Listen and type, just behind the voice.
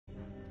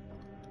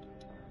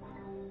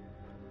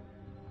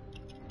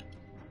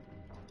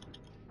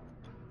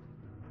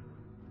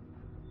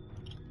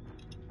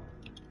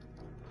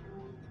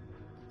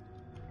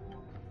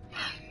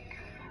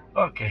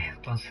Ok,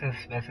 entonces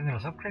ves en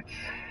los upgrades.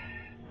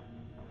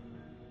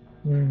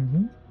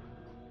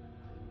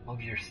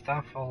 Move your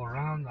stuff all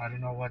around. I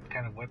don't know what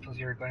kind of weapons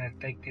you're going to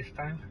take this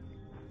time.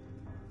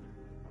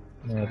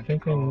 I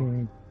think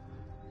I'm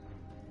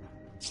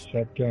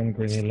shotgun,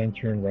 grenade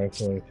launcher, and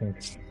rifle, I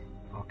think.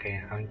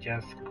 Okay, I'm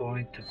just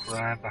going to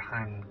grab a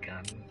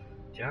handgun,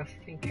 just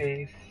in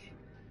case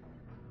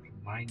you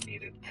might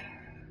need it.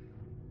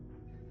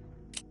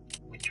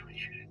 Which one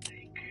should I take?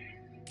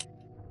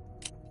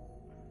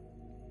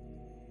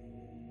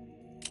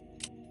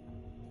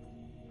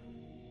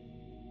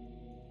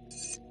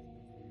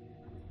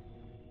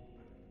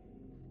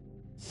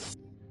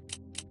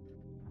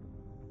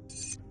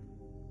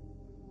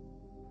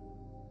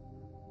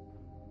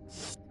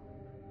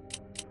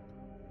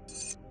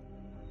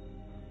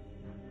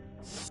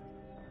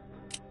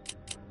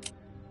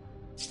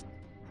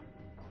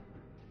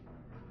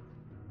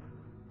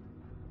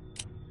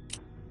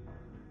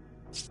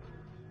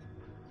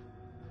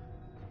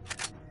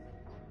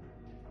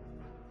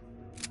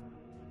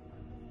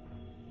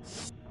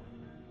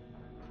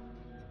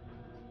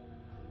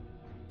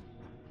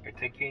 You're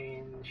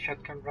taking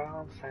shotgun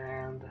rounds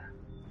and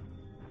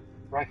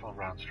rifle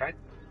rounds, right?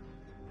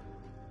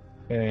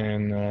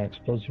 And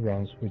explosive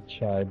rounds,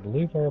 which I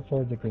believe are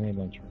for the grenade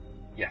launcher.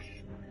 Yes.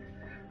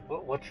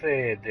 What's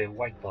the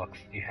white box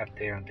you have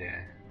there on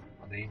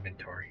the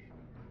inventory?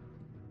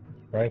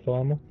 Rifle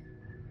ammo?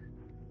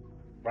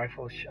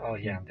 Rifle. Oh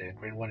yeah, the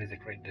green one is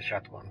the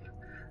shot one.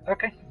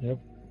 Okay. Yep.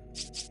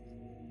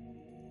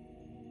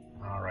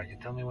 All right. You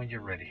tell me when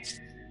you're ready.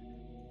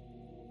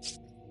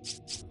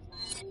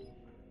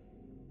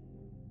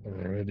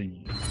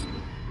 Ready.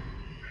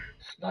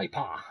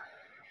 Sniper.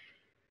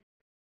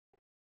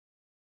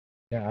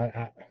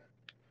 Yeah,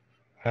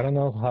 I don't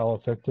know how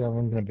effective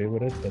I'm gonna be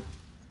with it, but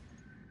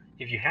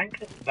if you hang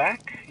it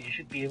back, you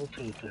should be able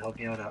to help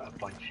me out a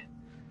bunch.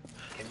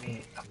 Give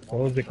me a moment.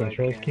 What was the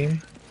control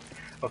scheme?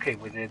 Okay,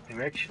 with the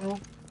directional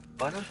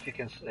buttons, you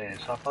can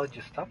swap out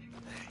your stuff,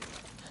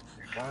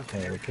 your guns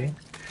and everything. Okay.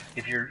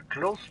 If you're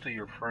close to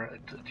your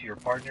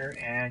partner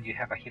and you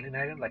have a healing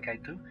item like I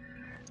do,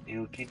 it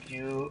will give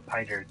you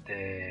either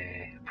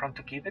the prompt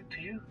to give it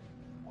to you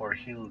or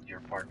heal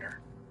your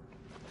partner.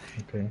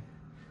 Okay.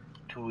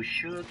 To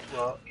shoot,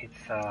 well,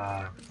 it's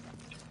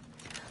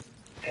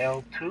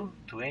L2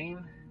 to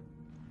aim,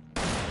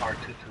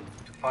 R2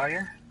 to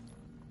fire.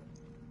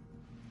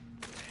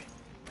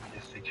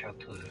 Just reach out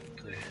to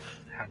the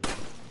hand.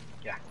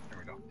 Yeah, there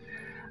we go.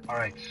 All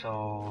right,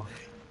 so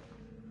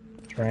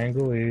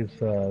Triangle is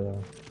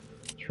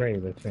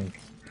trade, I think.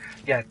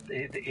 yeah,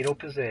 it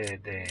opens the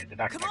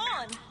backpack.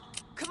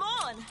 Come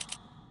on!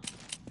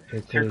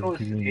 Circle is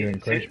giving you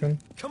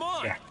encouragement. Come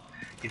on! Yeah,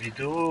 if you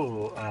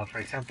do, for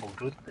example,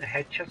 good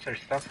headshots or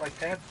stuff like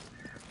that,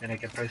 then I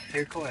can press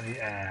circle and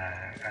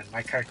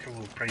my character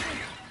will praise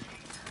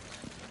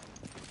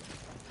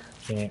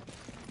you. Okay.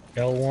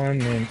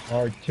 L1 and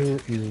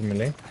R2 is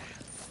melee.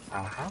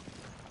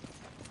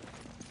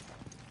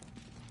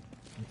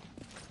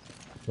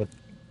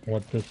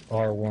 What does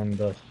R1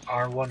 does?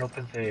 R1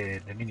 opens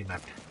the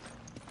minimap.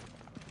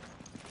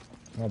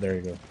 Oh, there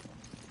you go.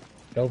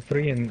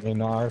 L3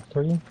 and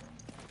R3?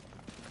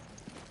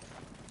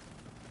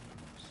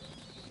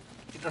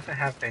 It doesn't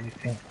have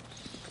anything.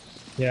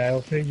 Yeah,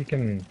 L3 you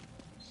can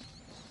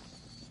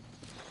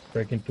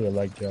break into a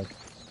light jug.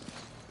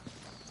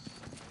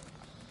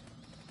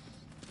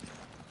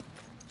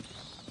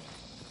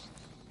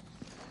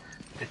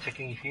 They're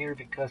checking here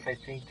because I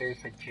think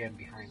there's a gem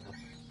behind us.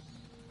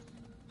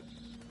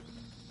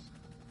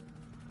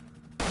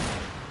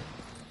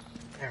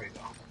 There we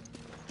go.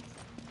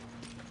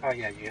 Oh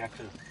yeah, you have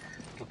to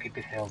keep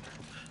it held.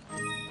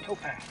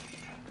 Topaz.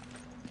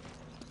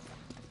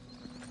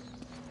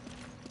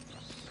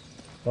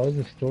 How was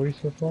the story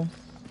so far?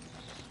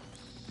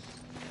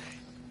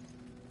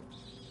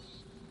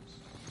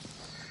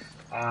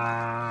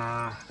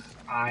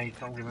 I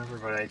don't remember,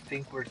 but I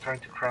think we're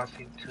trying to cross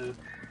into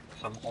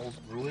some old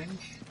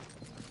ruins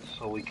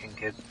so we can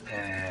get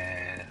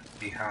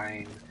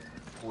behind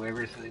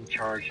whoever is in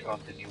charge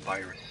of the new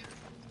virus.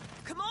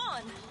 Come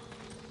on!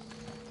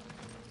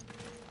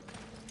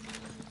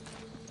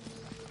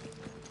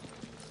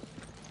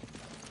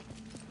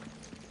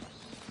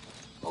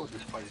 Oh,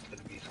 this part is going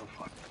to be so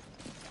fun.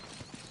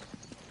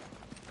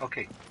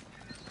 Okay,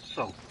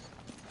 so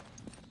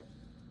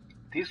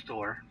this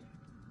door.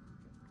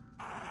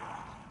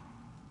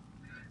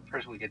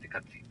 First, we get the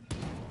cutscene.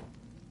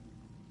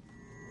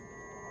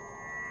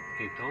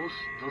 Okay,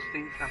 those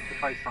things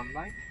amplify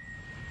sunlight,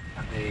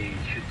 and they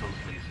shoot those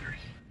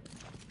lasers,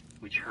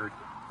 which hurt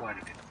quite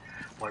a bit.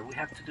 What we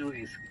have to do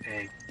is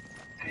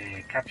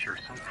capture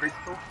some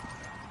crystals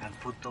and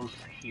put those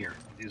here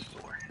in this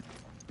door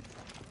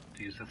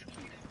to use as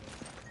keys.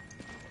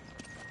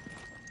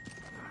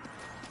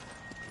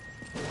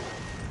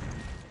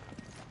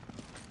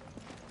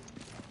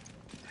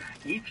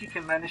 If you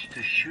can manage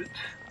to shoot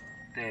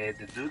the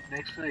dude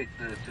next to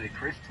the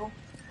crystal,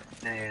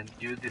 then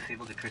you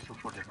disable the crystal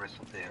for the rest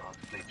of the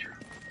playthrough.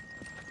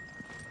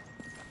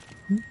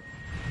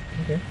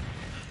 Okay.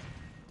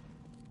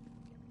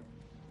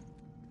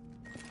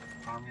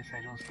 problem is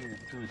I don't see the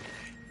dude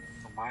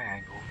from my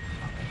angle, so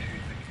I'm not sure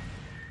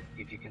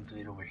if you can do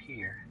it over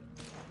here.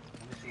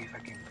 Let me see if I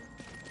can.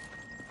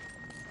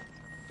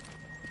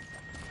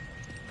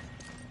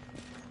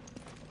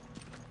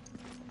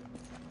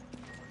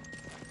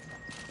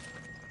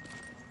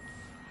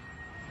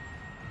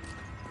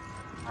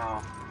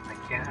 No, I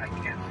can't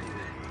see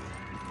the.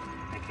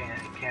 I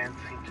can't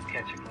seem to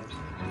catch a glimpse of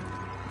the dude.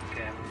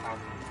 Okay, I'm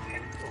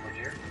heading over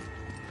there.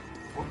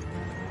 Whoop.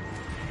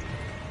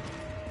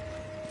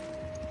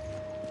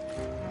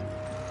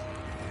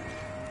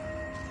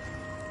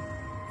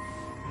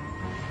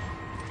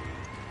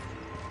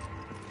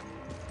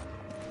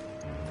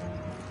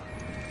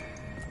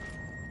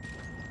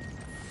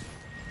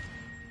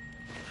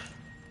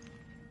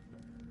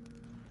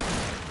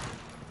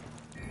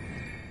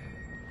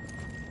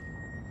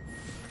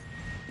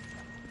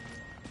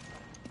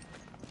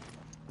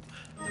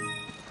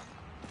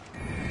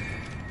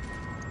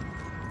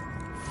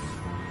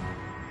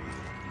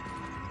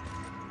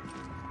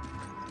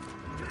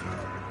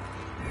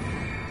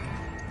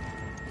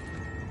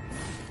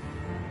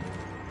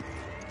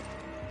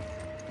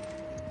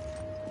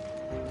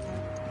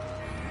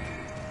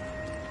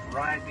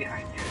 Right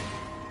behind you.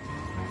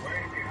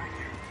 Way behind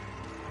you.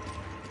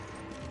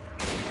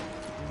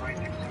 Right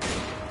next to you.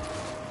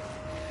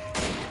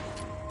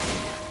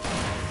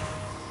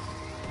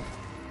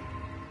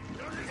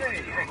 Hey,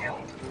 hang out.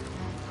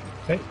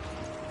 Hey.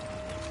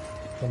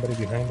 Somebody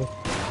behind us.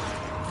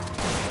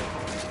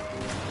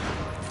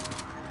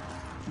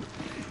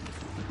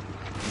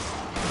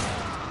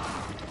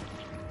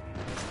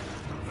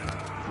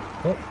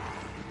 Oh.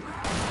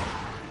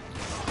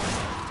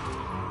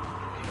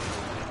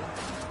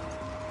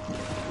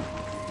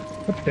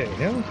 What the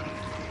hell?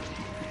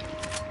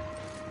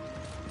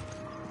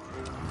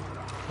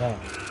 Ah,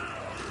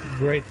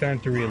 great time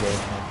to reload.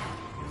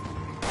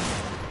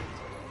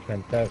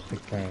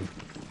 Fantastic time.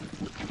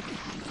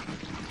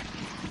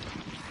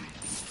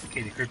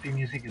 Okay, the creepy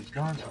music is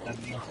gone, so that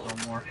means no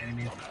more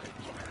enemies.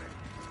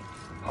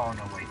 Oh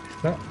no, wait.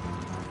 No.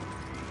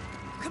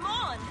 Come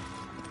on!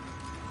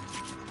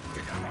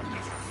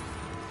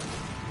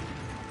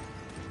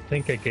 I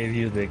think I gave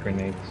you the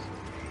grenades.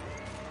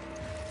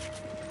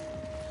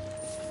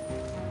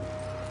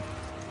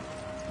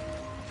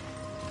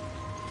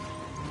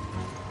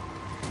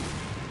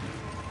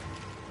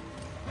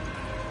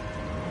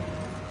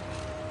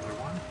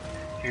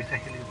 Here's a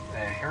hilly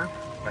herb,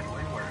 by the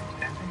way, where I'm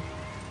standing.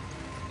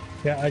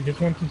 Yeah, I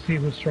just want to see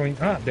who's throwing.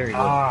 Ah, there you go.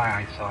 Ah,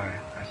 I saw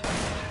it.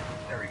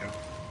 There we go.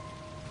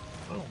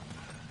 Boom.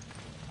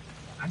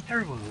 I'm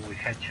terrible with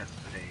headshots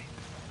today.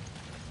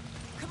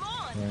 Come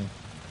on! Yeah.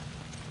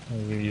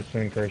 I'll give you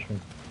some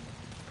encouragement.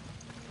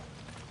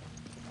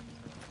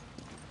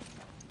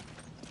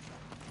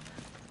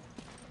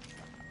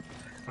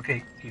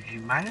 Okay, if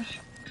you manage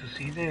to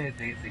see the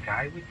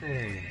guy with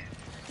the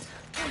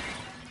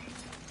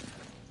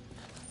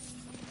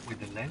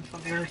lens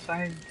on the other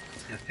side,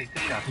 just take the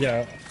shot.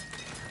 Yeah.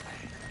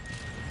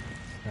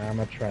 I'm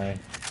gonna try.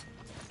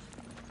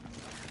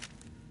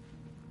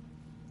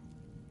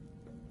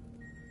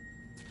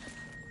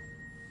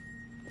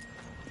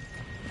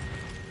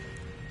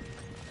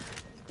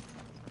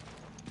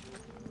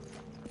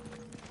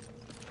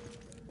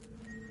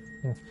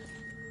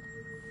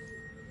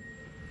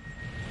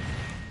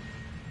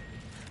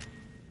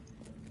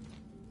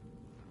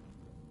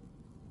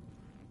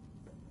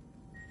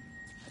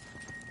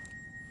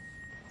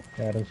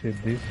 Yeah, I don't see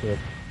this or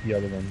the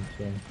other one,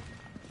 so.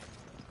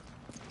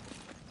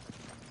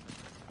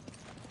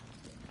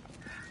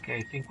 Okay,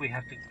 I think we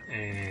have to.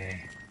 I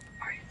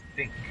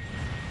think.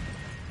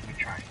 Let me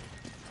try.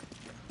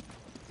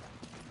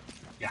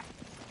 Yeah.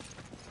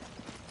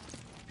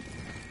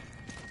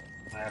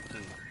 I have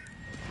to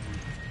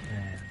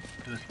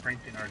do a sprint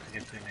in order to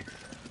get to the next.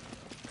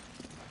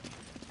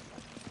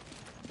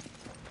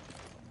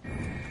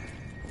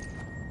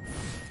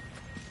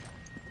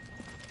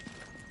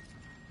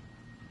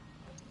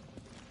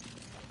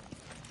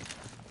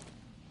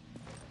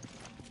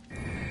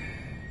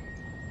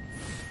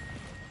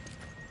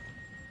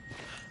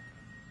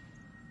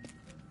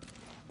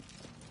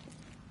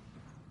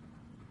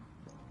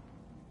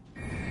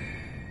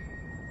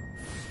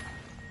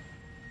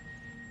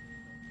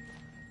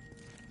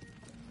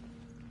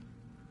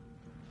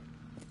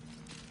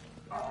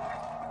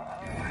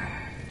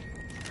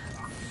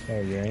 Oh,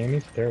 your aim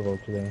is terrible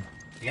today.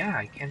 Yeah,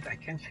 I can't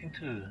seem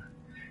to.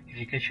 If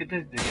you can shoot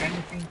the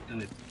shiny thing, do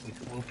it.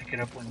 We'll pick it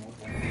up when we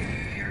get in the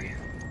area.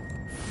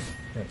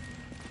 Right.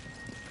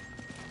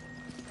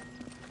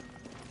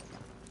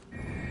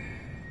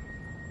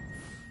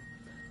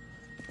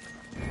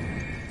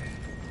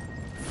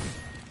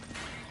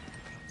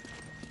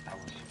 That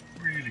was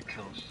really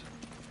close.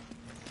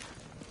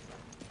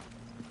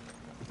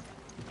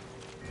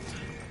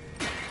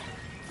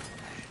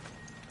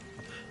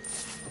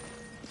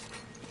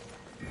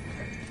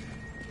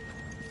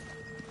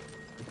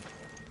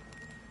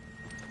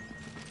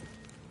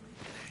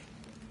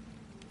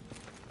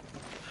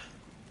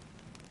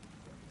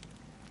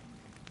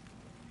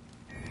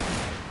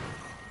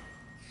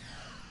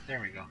 There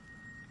we go.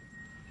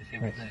 You see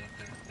Nice.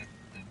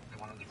 the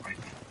one on the right.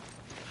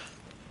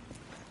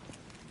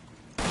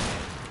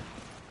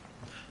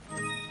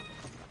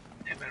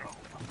 Emerald.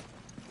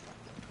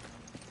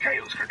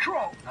 Chaos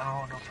control!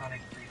 No, no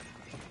Sonic, please.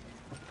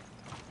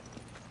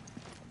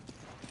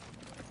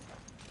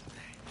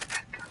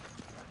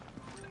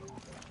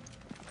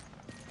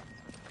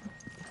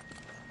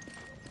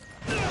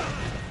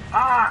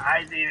 Ah,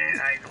 I did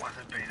it. I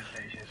wasn't paying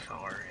attention.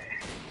 Sorry.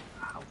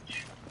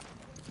 Ouch.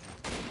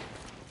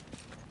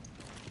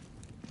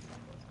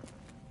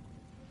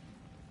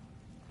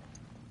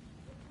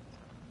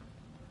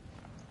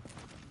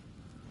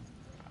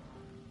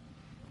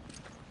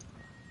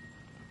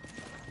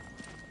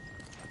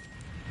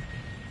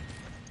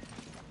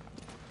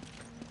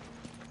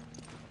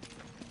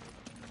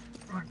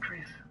 Run,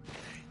 Chris.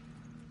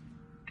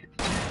 Get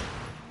the chance.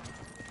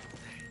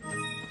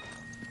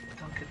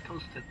 Don't get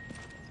toasted.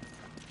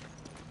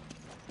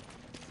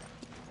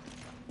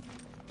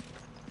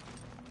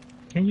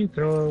 Can you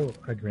throw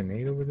a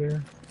grenade over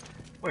there?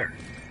 Where?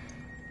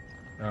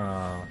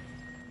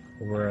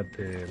 Over at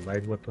the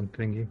light weapon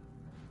thingy.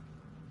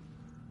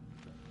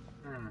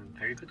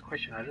 Very good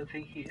question. I don't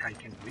think I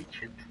can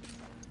reach it,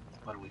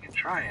 but we can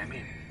try. I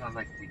mean, it's not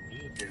like we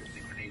need the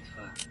grenades.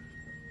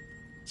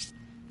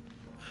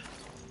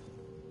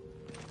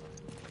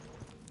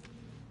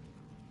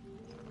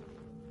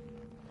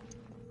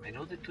 I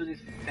know the dude is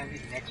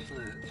standing next to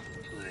the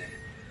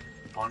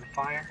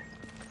bonfire.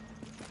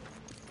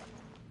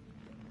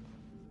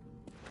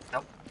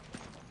 Nope.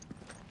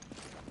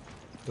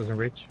 Doesn't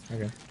reach?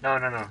 Okay.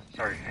 No.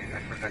 Sorry, I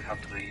forgot how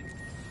to aim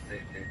the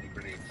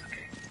grenades.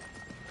 Okay.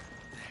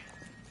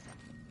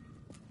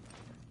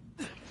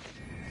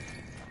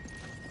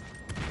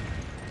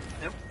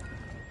 Nope.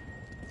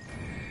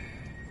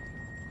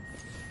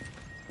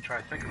 Try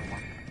a second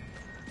one,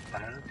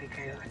 but I don't think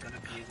I'm gonna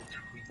be able to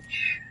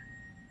reach.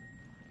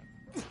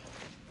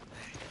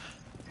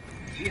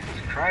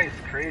 Jesus Christ,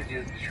 crazy!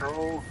 You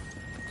throw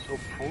so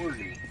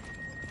poorly.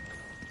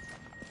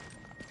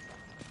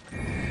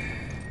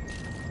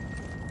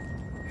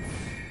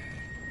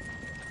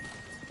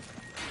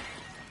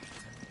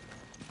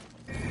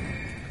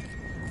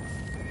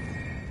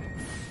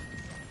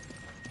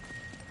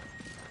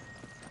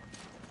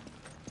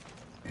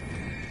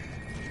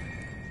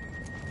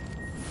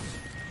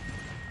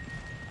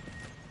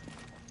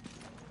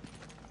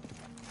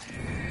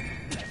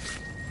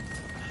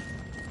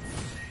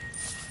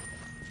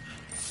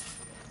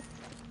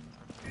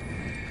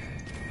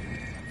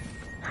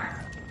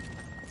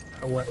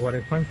 What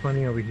I find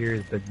funny over here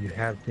is that you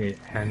have the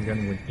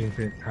handgun with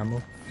infinite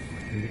ammo,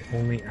 and the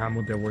only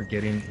ammo that we're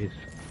getting is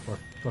for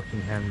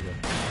fucking handgun.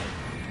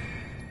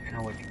 I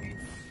know what you mean.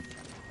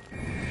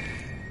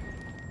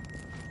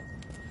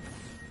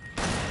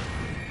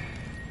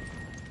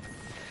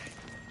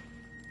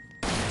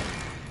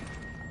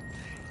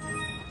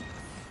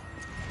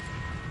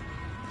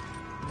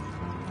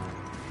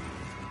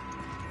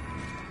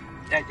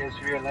 Yeah, I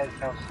just realized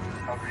how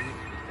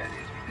ridiculous that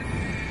is because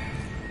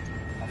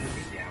I don't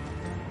need the ammo.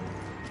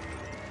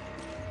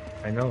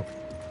 I know.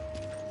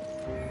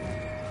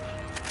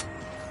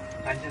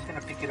 I'm just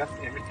gonna pick it up,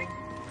 everything,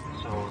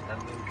 so that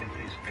way we can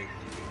save space.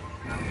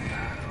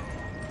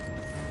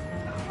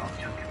 I'll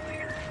chunk it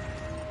later.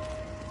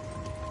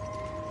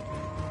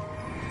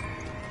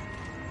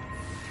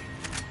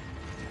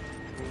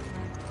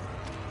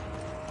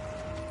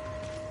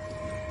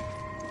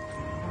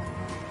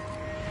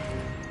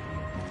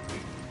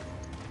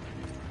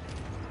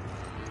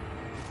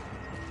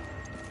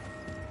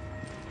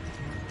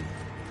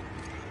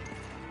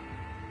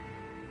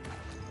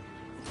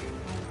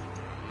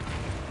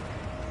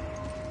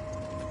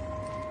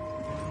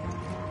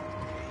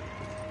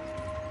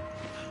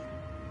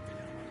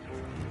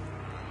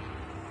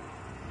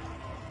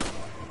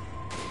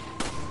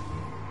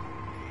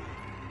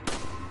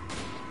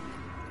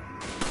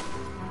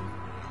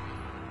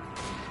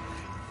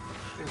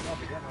 This is not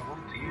the gun I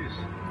want to use.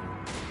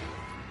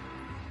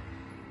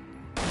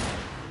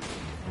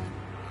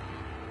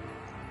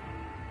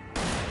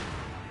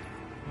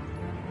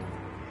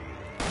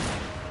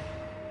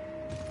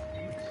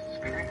 Jesus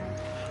Christ.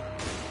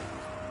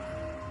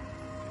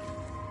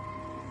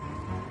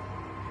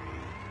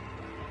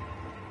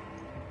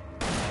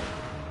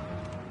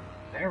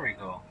 There we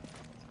go.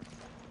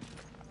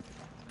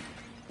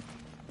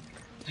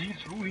 Jeez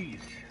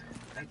Louise.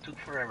 That took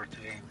forever to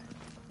aim.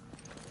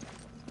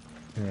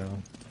 Yeah.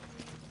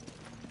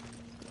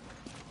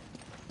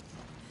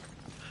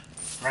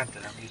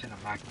 Granted, I'm using a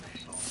Magnum,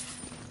 so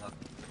not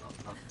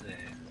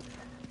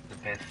the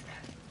best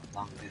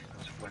long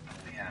distance weapon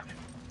we have.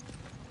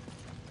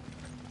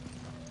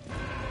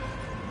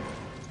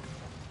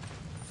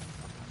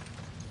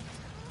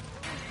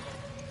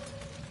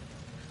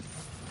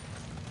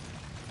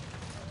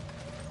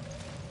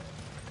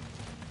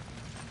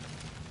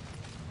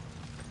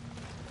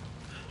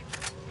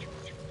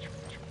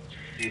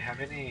 Do you have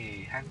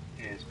any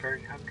spare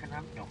handgun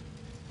ammo? No.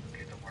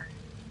 Okay, don't worry.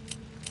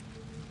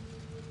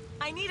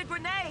 I need a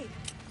grenade.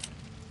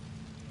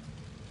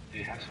 Do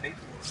you have space?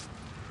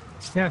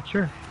 Yeah,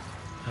 sure.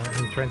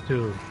 I'm trying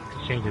to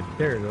change it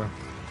there, though.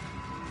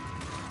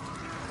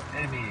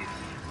 Enemies.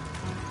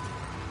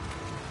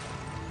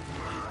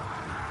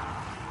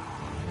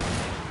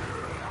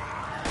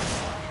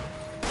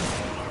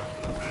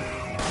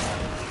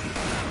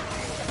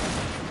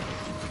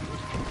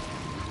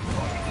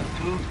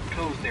 Too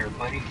close there,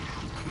 buddy.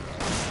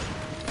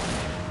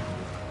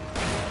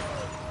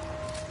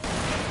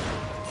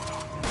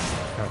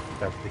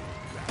 Fantastic.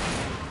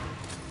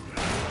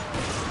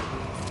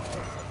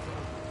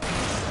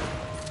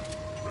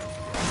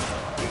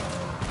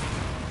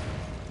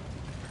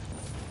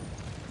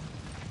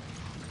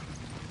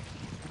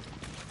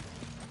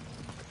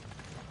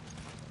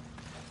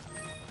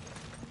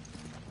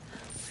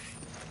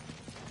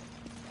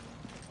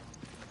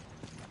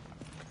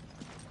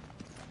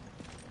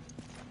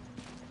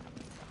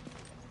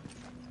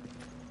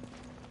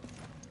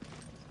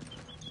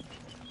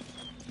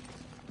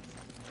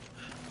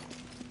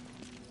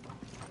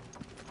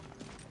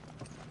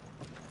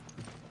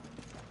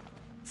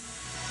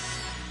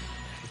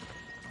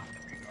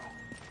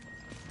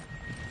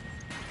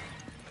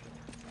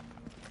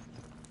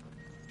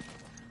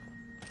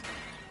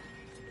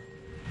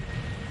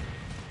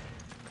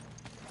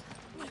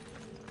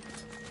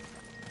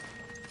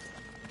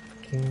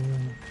 Okay.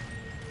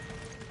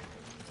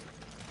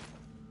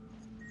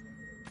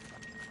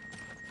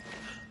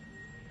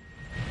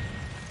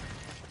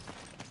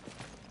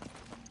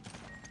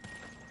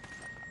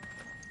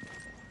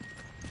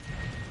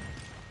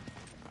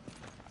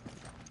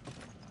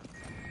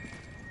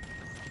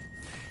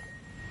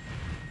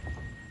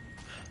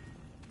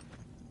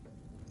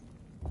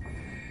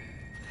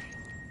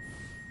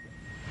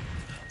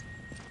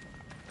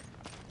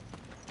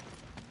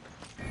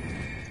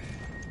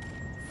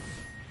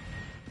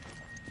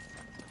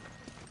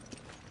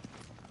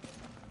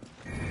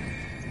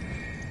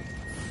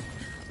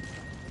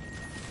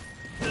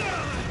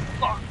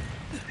 Fuck!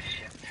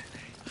 Shit.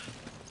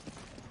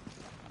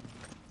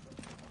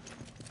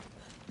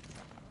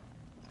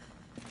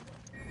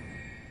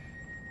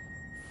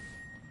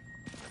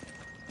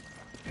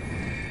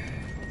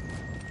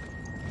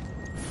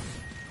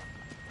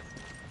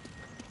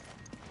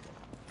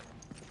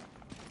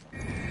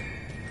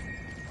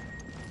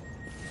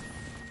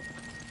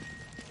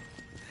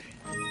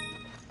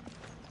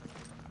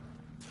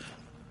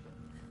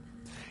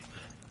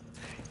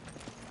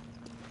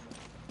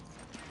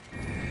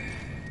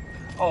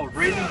 Oh,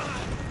 really?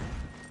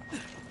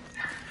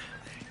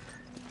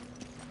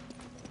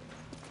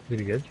 Did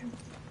he get you?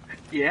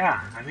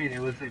 Yeah, I mean, it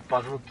was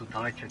impossible to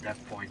dodge at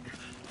that point.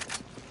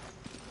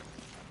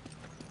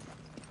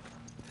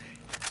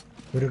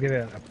 We don't get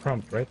a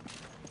prompt, right?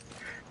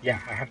 Yeah,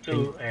 I have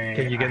to.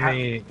 Can you get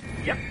me?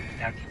 Yep,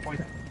 that's the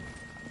point.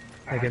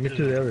 Get me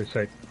to the other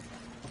side.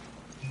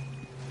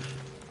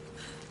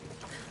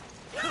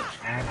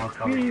 And I'll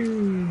cover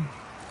you.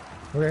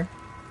 Okay.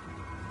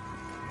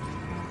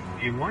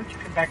 If you want, you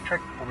can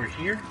backtrack over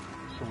here,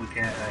 so we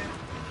can.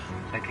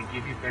 So I can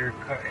give you better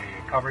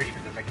coverage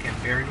because I can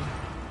barely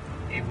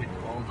aim with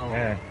all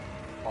the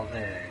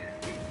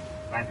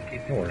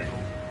landscape in the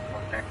middle,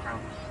 all the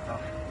background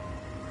stuff.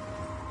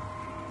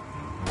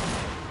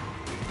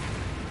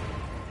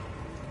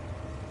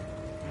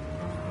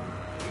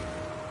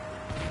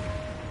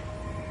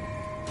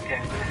 Okay,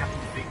 I'm gonna have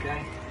the big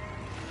guy.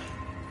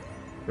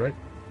 Right.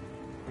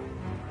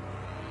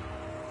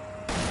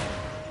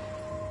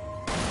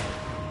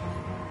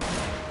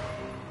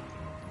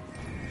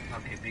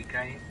 Okay, big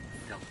guy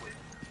dealt with.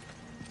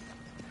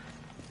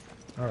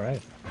 All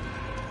right.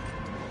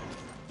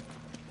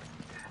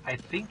 I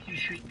think you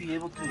should be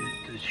able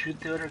to shoot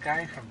the other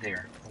guy from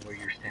there, from where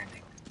you're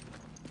standing.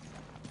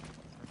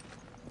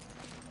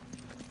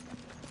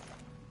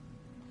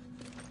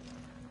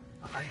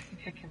 I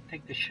think I can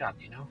take the shot,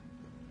 you know?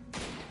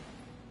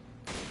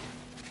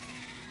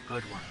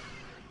 Good one.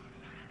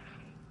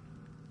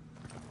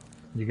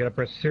 You gotta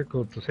press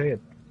circle to say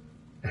it.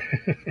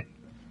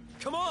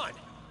 Come on!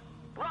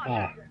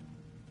 Ah,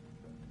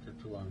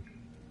 took too long.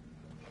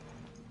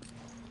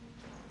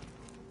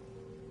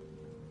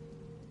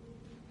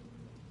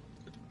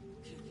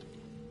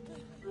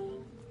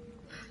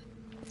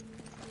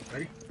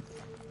 Ready?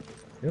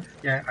 Yep.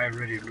 Yeah, I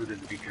already looted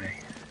the big guy.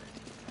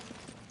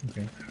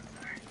 Okay.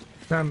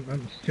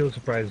 I'm still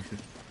surprised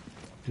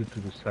due to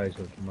the size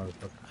of the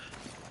motherfucker.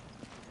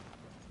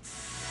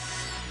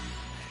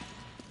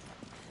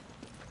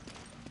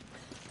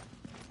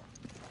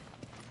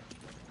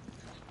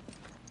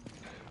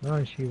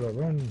 Run, Shiva,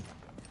 run.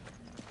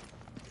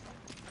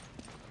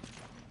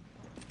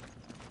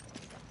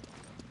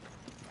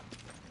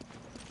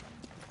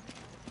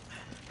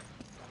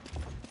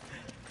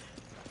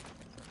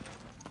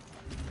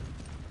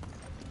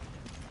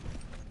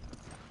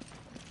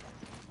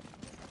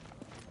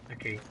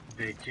 Okay,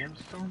 the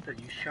gemstone that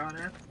you shot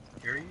at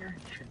earlier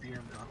should be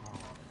on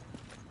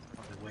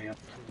the way up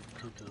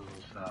to those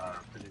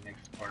to the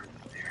next part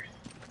of the stairs,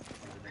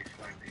 or the next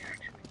landing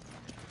actually.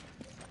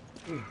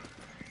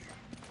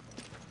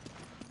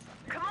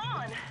 Come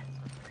on!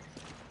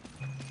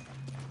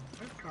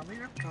 I'm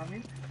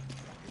coming.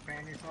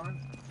 fan is on?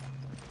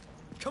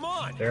 Come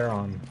on! They're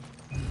on.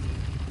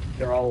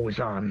 They're always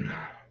on.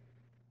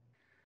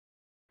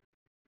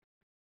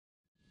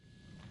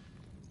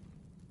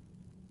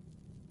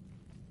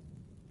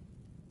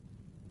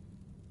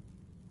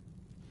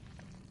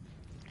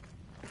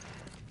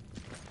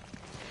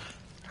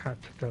 Ha, ta,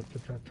 ta,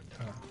 ta,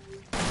 ta,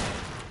 ta.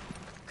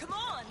 Come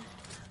on!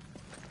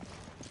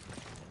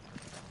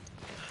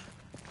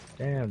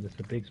 Damn, that's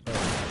a big spider.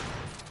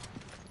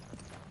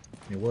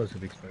 It was a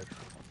big spider.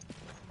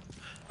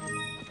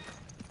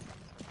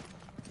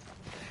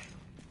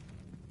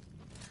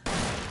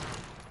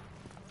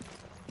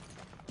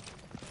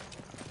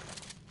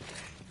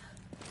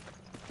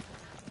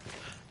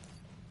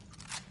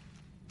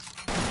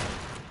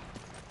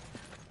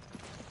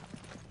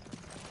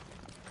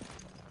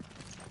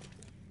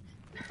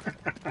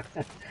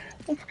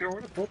 Let's go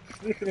on a boat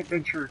sniffing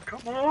adventure.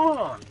 Come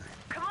on!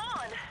 Come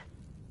on!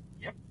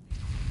 Yep.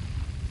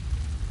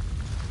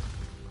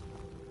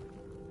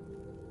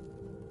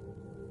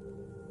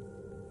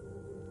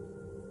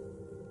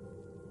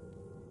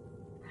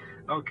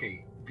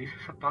 Okay, this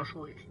is a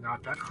puzzle. It's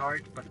not that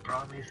hard, but the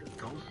problem is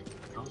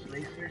those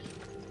lasers,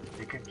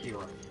 they can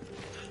kill us.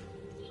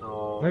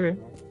 So Okay.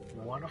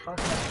 one of us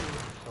has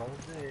to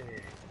solve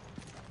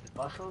the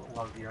puzzle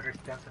while the other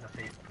stands in a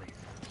safe place.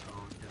 So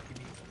just give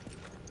me.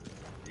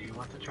 Do you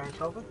want to try and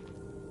solve it?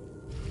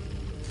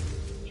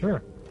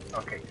 Sure.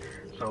 Okay.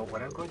 So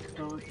what I'm going to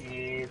do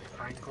is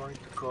I'm going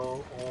to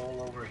go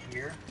all over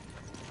here,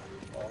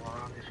 all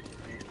around this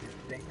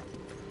thing.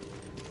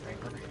 I'm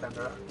going to stand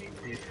up in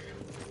this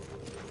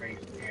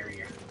raised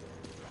area,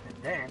 and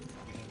then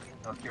you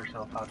can knock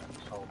yourself out and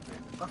solve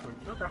the puzzle.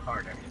 It's not that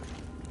hard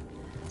actually.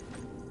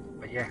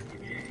 But yeah,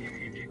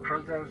 if you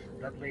cross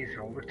that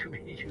laser over to me,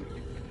 you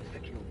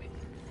kill me.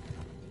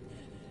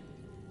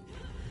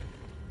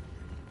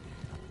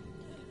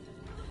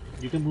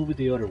 You can move with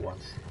the other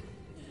ones.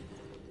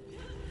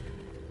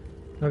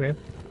 Okay.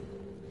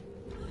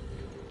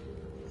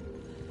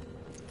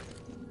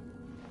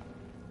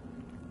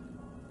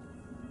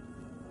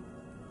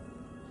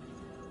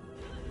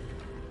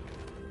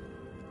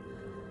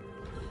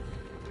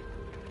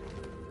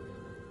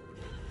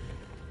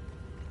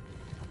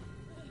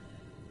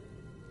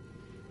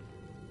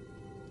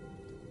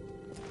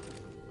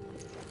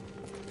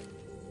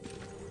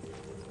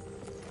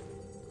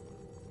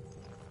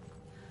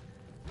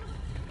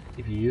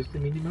 If you use the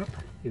minimap,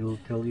 it will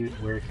tell you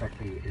where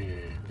exactly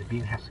the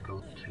beam has to go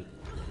to.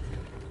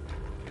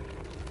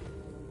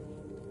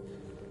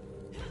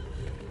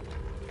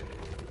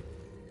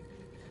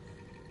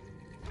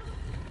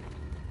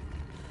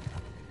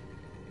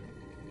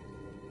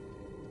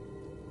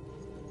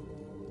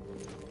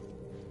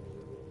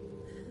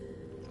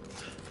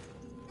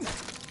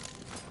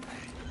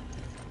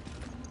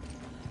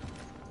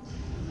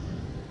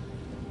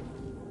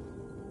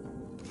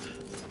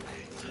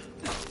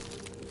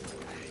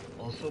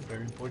 Also,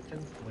 very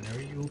important,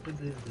 whenever you open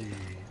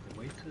the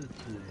way to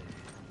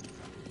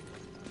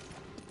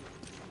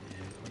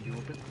when you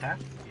open the path,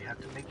 you have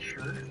to make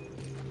sure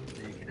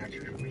that you can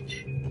actually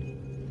reach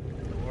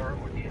the door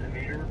or the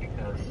elevator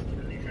because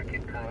the laser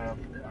can cut off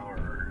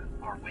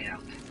our way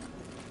out.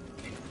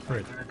 Okay, so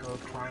Right. I'm gonna go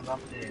climb up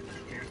the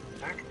stairs in the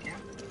back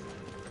again.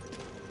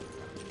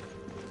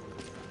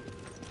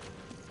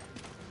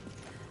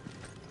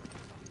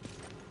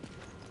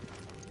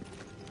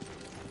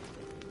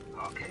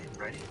 Okay,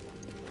 ready?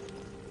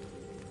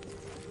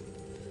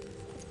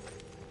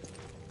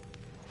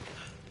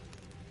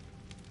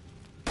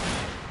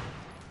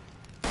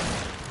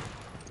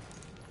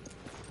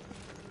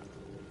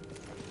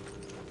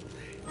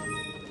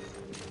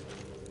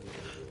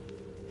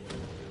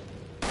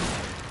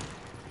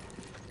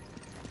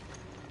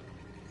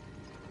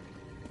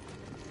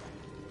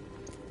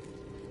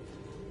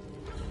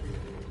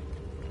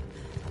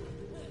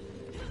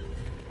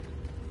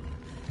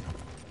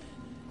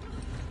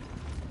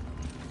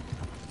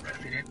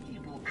 Resident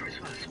Evil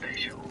Christmas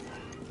Special.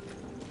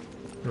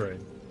 Right.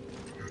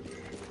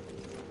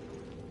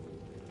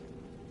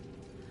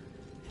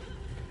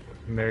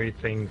 Merry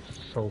Things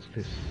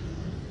Solstice.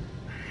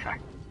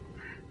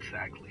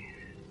 Exactly.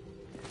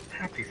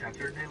 Happy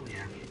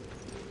Saturnalia.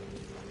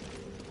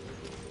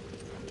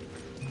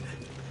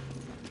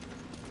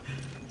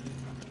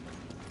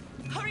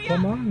 Hurry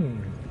Come up!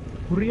 on!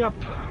 Hurry up!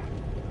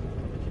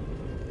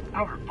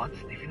 Our butt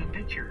sniffing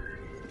adventure.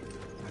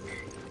 Okay.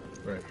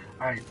 Right.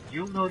 Alright,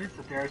 you'll notice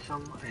that there are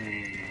some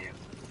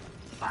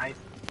side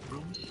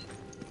rooms.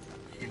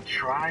 You can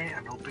try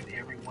and open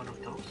every one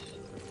of those.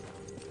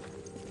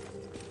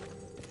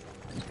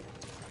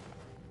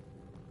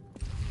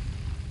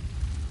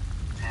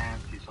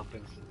 And this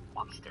opens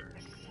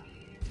monsters.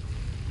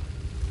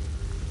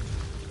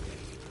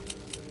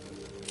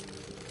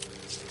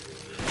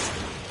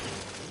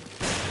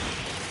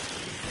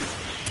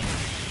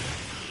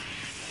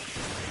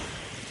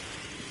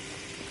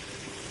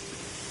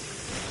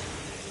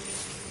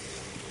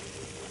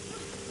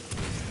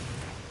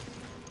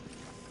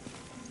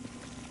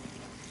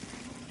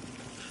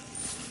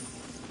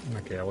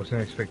 Okay, I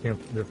wasn't expecting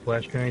the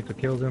flash grenade to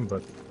kill them,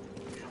 but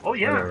Oh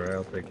yeah, Whatever,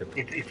 I'll take it.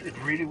 it's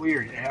really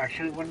weird.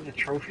 Actually, one of the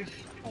trophies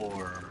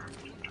for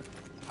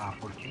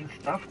getting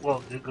stuff.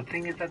 Well, the good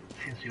thing is that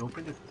since you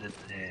opened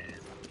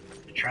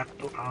the trap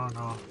door, oh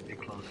no, they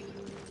closed.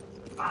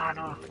 Ah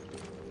no,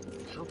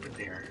 it's open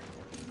there.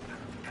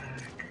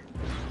 Back.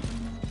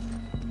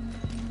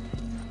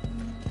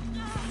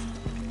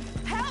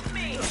 Help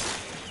me!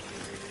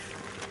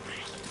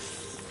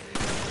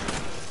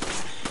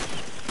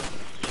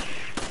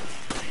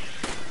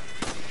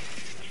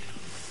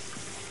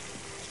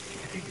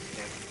 I think it's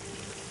dead.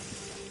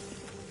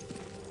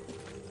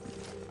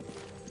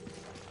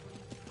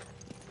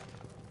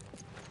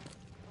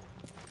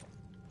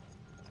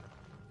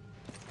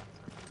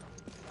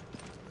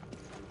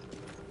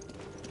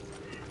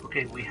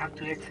 Okay, we have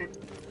to exit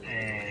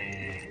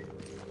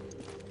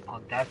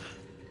on that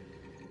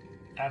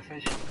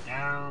passage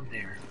down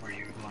there where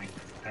you're going.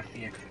 That's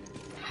the exit.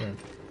 Yeah.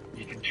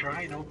 You can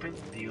try and open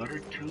the other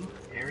two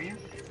areas.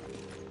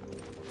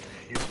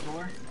 This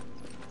door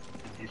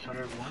and this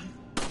other one.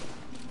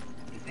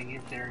 The thing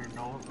is there are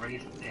no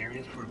raised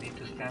areas for me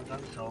to stand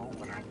on, so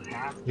what I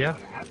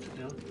have to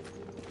do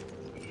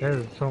is...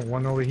 There's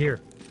one over here.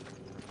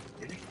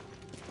 Really?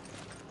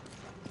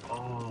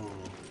 Oh,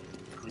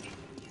 goody.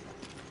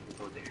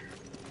 Go there.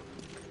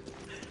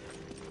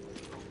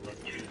 I'll let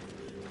you...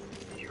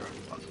 You're on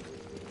the puzzle.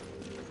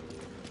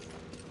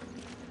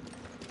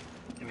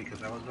 Yeah,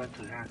 because I was going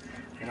to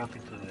head up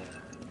into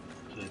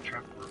the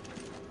trap room.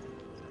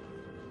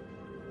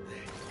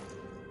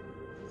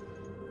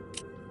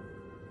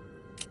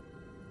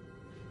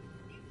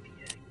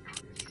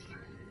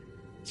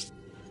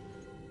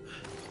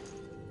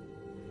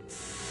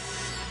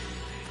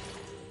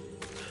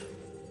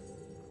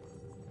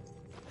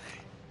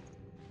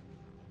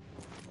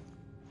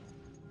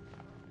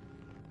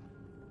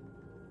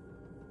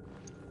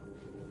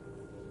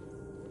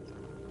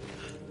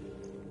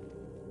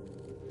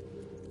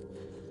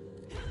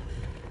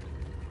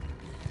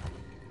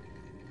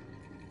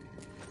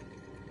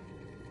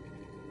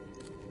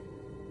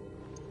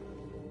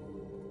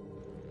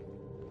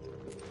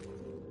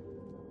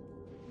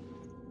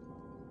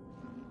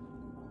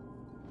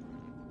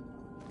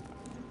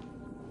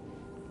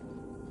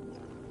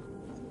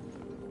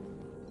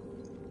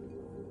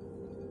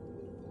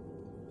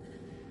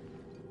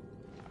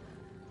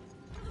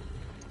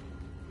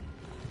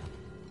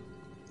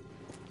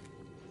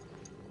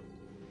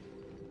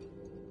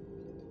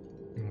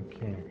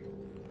 Okay.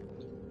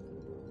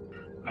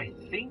 I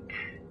think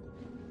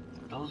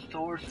those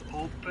doors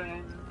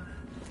open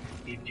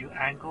if you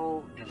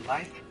angle the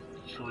light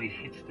so it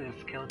hits the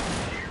skeleton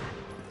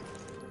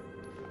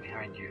there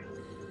behind you.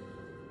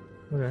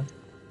 Okay.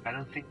 I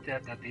don't think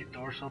that the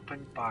doors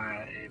open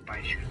by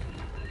shooting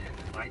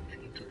the light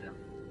into them,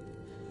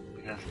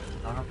 because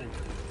none of the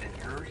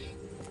mirrors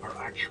are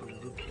actually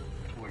looking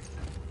towards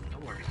the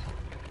doors.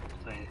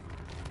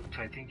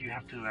 So I think you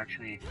have to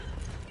actually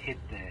hit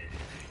the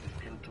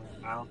skeleton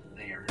mouth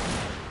there.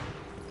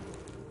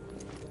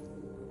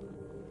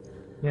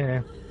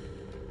 Yeah.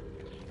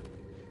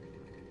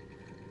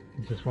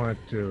 I just wanted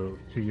to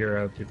figure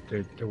out if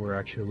they were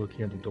actually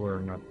looking at the door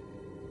or not.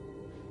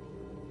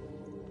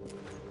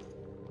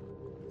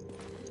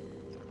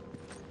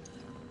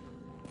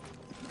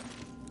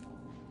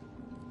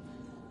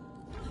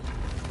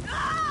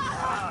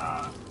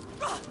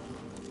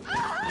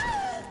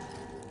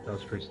 That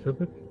was pretty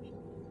stupid.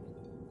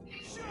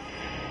 So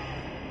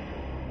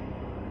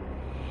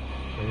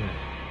yeah,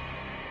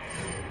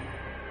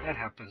 That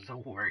happens,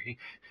 don't worry.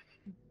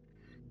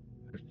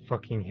 I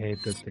fucking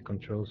hate that the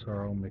controls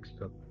are all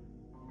mixed up.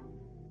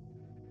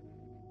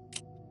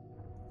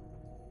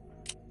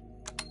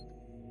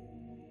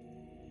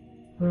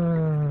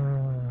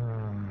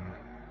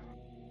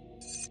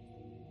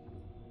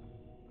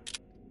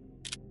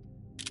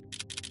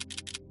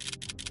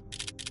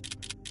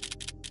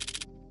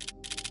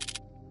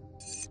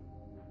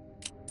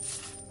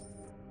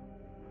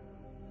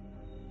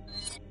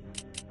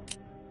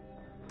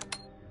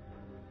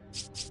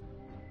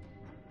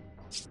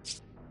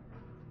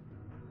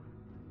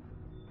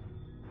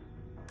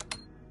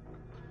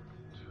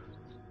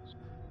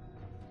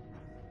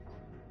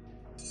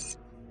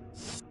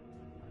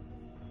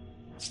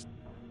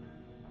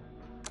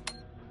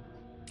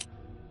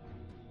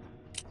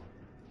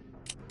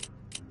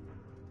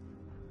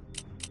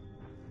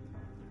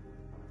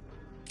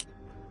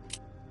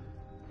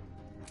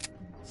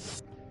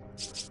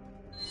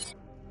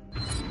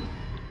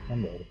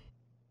 I'm ready.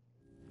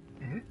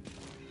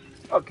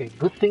 Okay,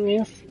 good thing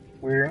is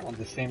we're on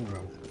the same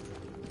room.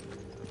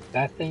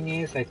 Bad thing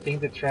is, I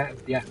think the trap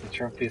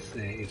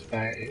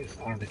is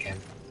armed again.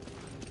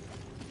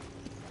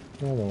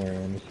 No, don't worry,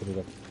 let me set it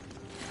up.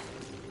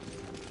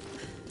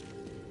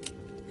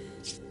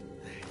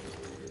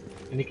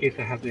 In any case,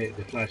 I have the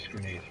flash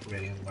grenade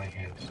ready in my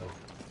hand, so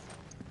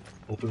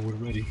open when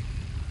ready.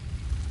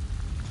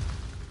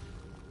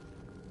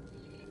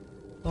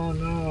 Oh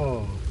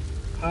no!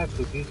 How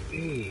could this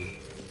be?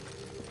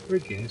 We're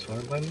getting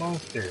swarmed by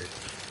monsters.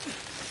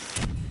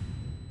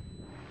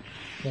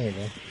 There you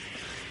go.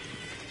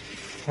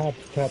 Tap,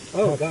 tap,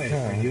 Oh, tap, guys,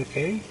 are tap. you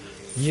okay?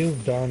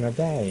 You've done a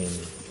dying.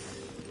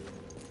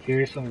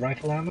 Here's some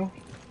rifle ammo.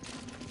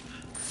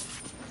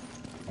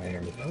 There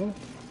we Nice. go.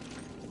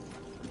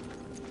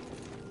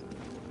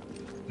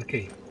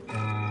 Okay,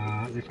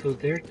 let's go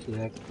there to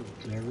that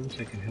room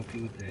so I can help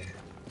you with the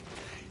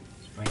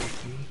spider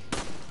thingy.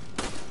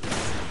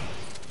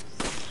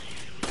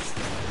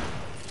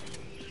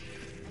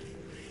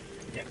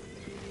 Yep,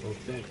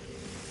 both dead.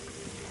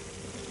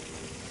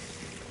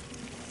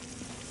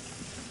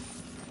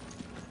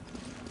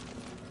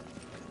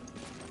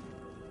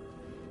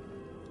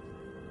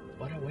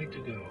 What a way to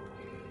go.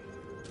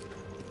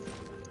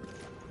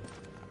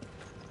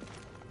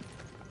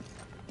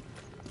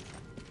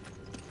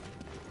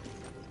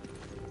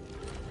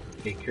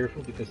 Be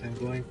careful because I'm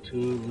going to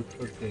look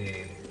for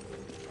the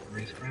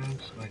race ground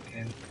so I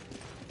can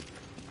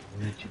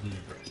let you do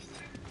the rest.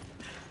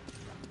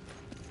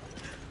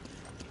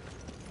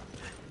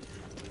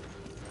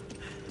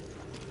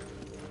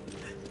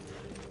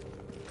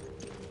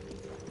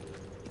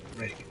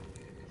 Ready.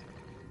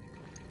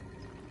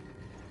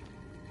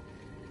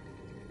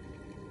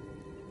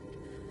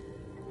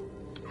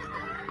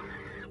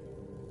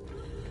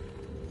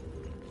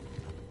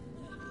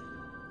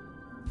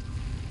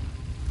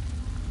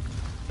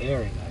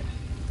 Very nice.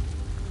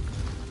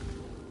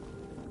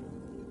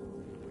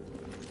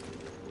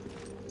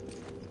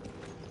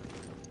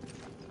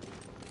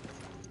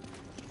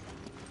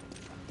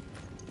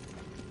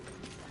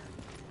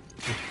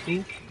 I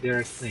think there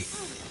are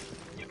snakes.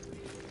 Yep.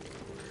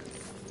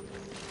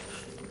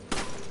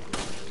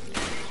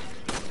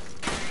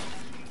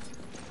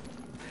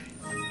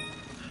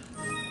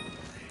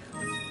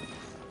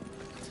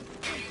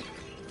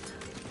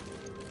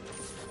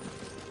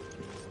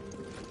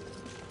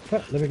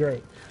 Huh, let me grab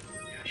it.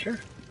 Yeah, sure.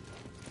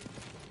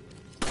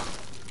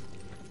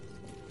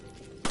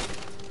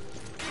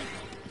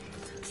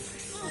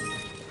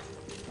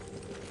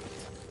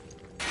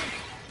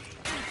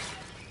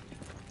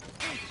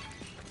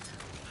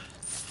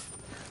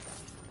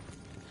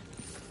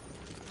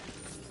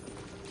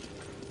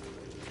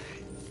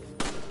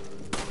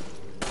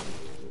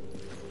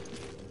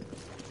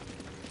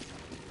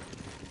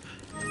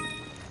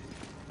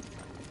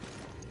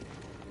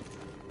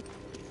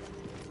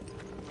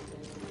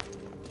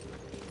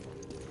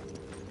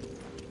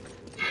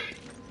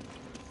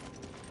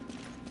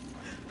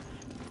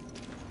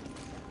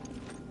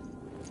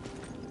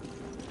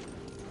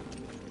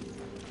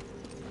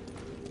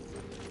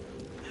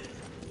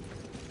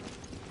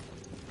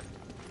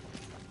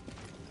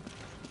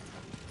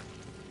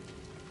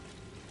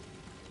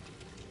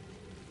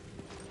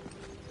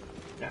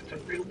 That's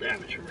some real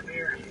damage over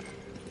there.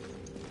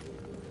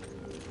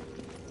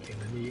 Okay,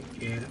 let me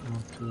get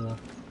onto the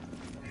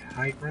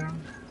high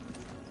ground.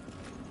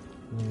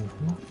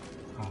 Mm-hmm.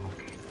 Oh,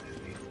 okay.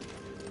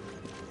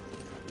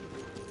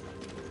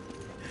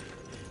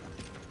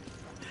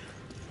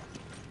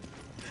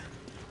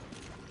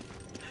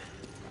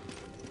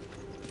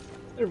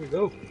 There we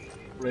go.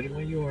 Ready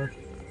when you are.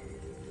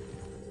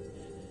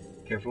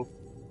 Careful.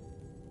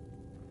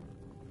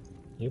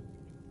 Yep.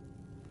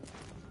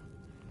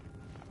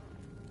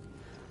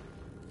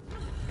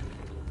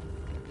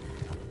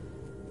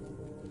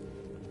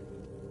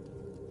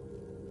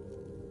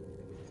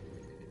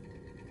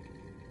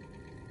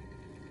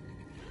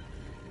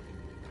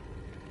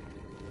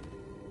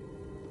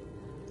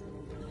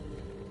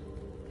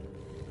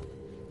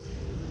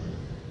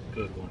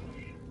 Good one.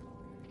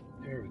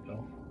 There we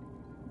go.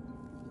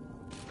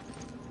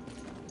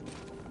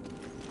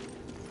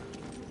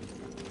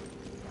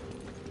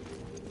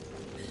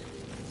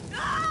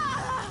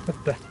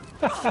 What the?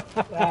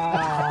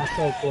 Ah,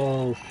 so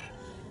close.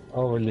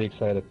 Overly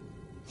excited.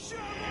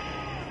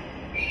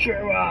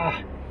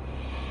 Shura!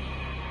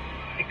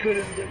 I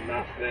couldn't do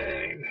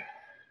nothing.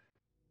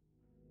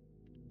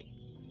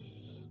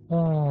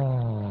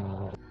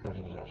 Ah.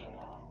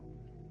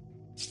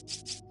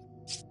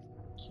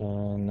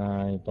 Can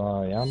I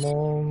buy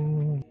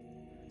ammo?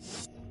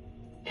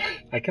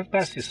 I can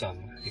pass you some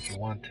if you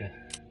want to.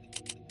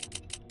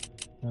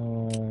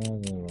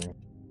 Uh,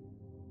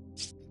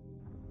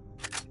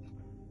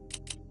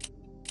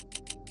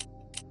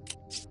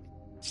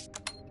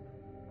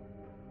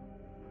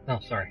 No,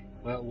 sorry.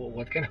 Well,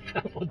 what kind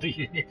of ammo do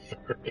you need?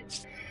 Sorry.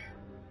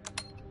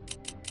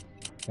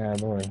 yeah,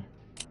 don't worry.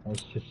 I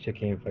was just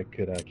checking if I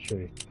could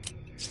actually.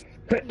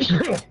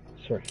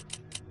 Sorry.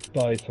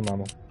 Buy some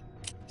ammo.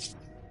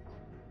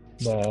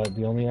 But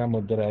the only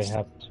ammo that I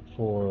have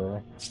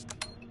for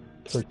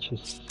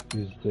purchase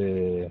is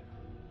the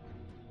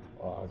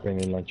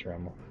grenade launcher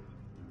ammo.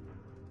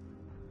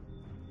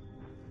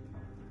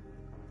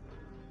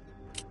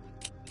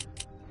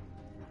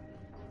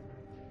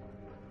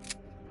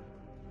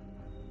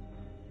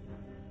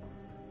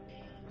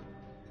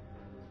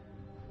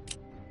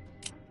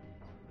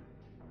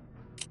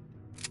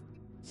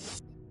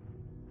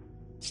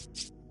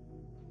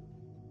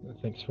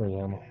 Thanks for the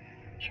ammo.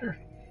 Sure.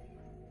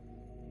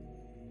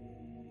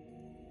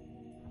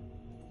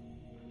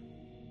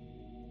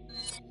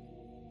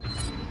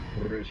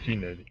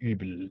 Resident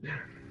Evil.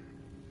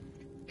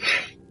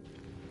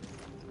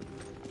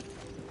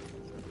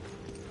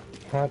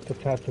 Ta ta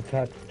ta ta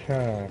ta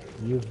ta.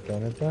 You're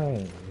gonna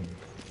die.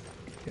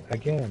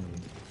 Again.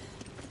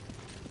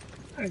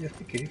 I just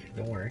take it easy,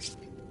 don't worry.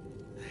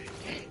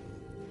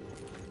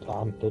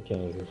 I'm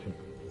taking it easy.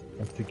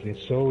 I'm taking it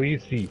so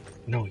easy.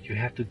 No, you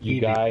have to You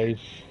give it. guys.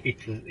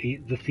 It's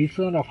the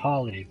season of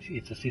holidays.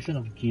 It's a season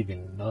of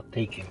giving, not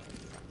taking.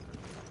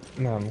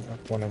 No,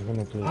 what I'm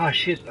gonna do. Ah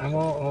shit, I'm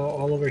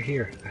all over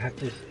here. I have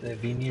to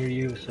be near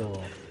you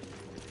so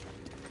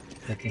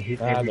I can hit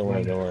Don't worry,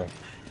 everyone. don't worry.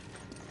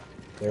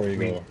 There we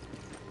go.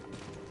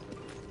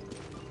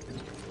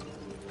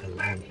 A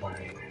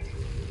landmine.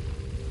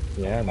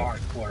 Yeah, man.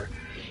 Hardcore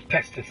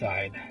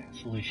pesticide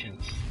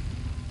solutions.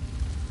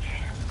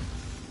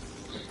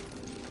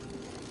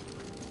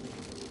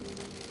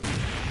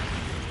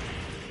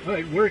 Oh,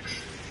 it works.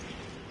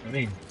 I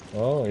mean,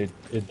 Oh, it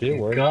did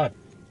work.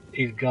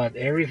 It got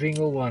every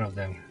single one of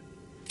them.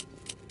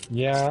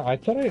 Yeah, I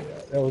thought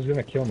I was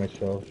gonna kill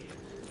myself.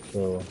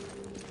 So,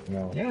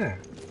 no. Yeah,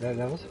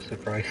 that was a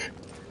surprise.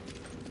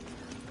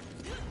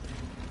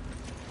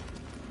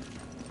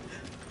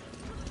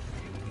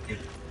 Let me get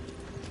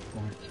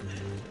over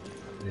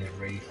to the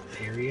raised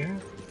area.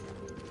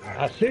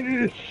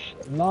 Assist!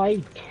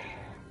 Light!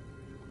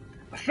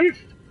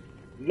 Assist!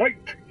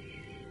 Light!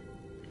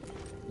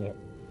 Yep.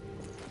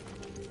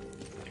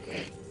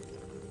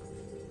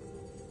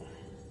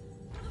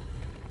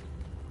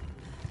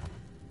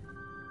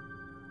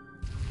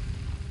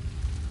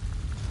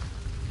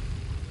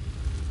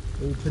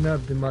 Open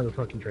up the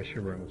motherfucking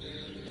treasure rooms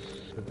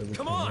so that we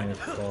Come can on!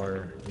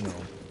 start,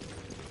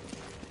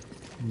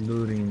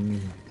 looting.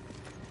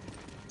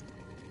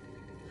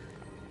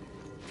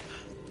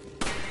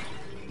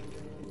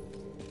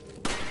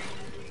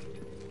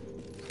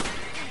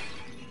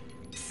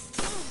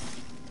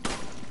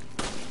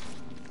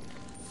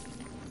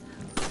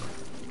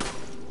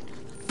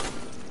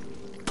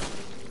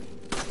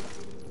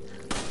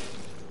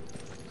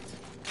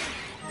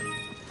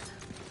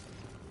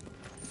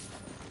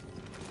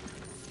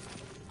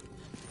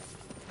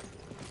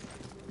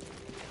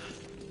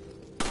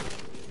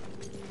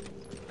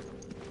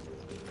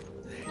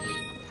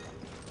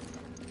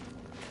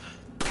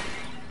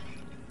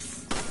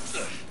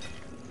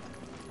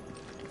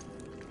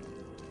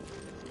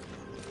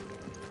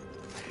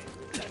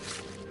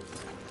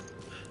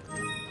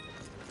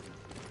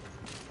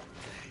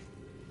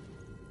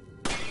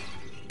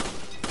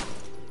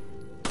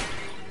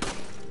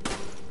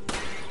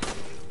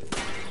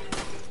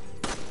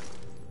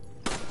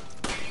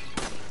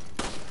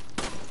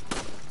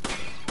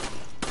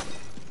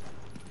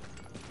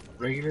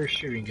 Regular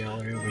shooting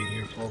gallery over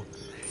here, folks.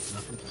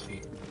 Nothing to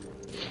see.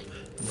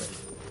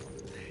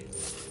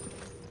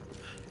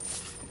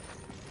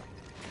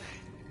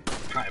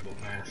 Tribal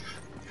mask.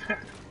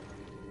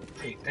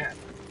 Take that.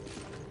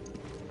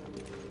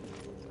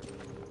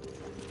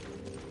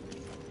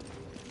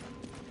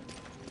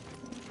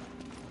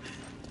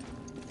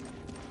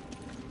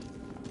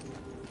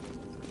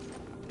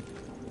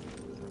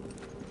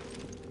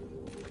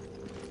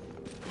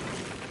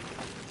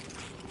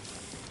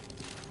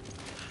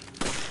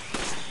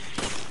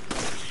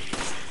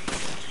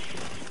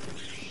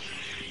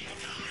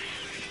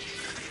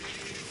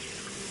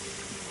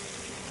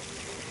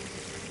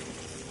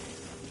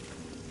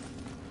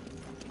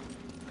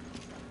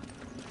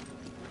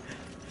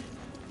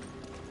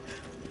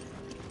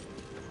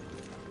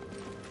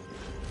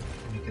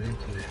 Let me get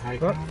into the high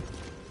ground.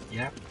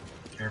 Yep.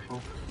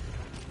 Careful.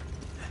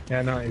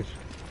 Yeah, no, it's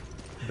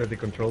that the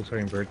controls are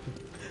inverted.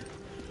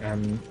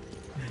 I'm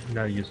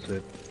not used to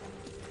it.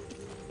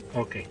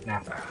 Okay,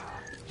 now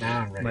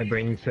I'm ready. My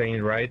brain is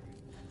saying right,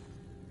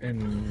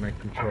 and my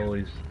control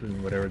is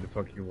doing whatever the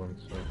fuck you want,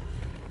 so.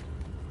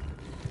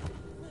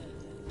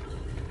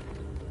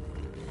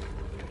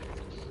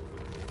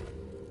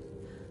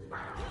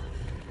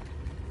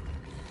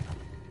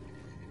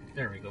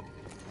 There we go.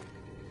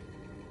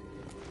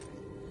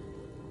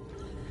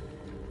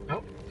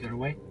 Oh, the other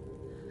way.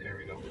 There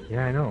we go.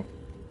 Yeah, I know.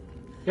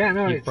 Yeah,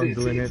 no, Keep on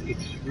doing it.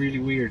 it's really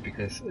weird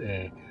because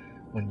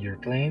when you're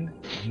playing,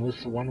 it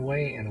moves one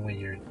way, and when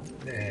you're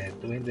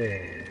doing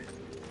the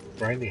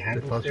riding the The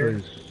handles puzzle there,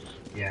 is.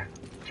 yeah,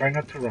 try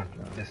not to run.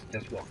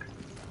 Just walk.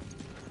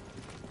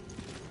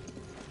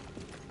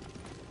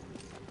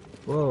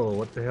 Whoa,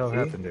 what the hell See?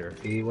 happened there?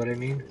 See what I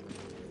mean?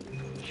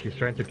 She's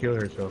trying to kill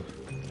herself.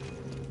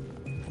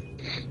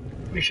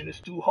 Mission is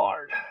too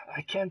hard.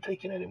 I can't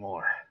take it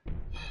anymore.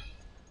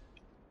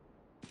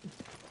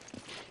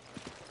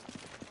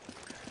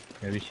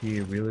 Maybe she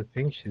really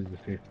thinks she's the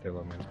fifth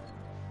element.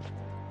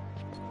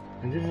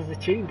 And this is the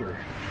chamber.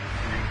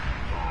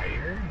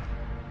 Fire.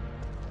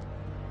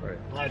 Right.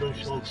 I don't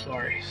feel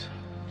sorry.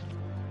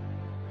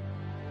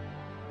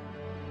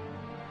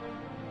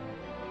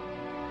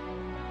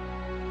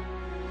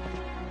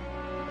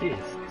 This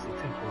is the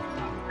Temple of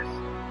Flowers.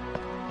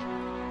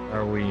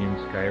 Are we in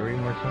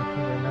Skyrim or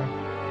something right now?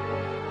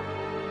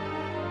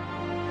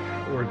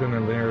 We're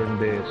gonna learn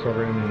the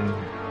sovereign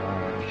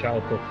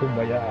shout of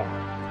Kumbaya.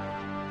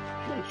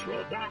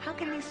 How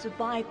can they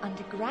survive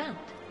underground?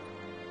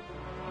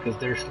 Because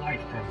there's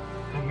light from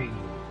coming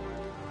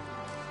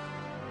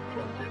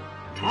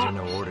These are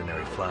no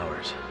ordinary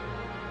flowers.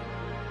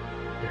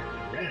 They're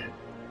red.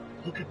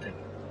 Look at them.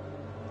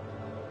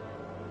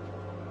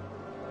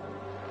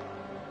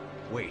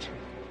 Wait.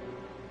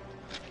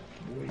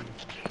 Wait.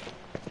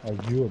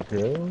 Are you a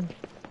girl?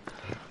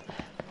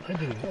 I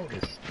didn't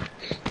notice.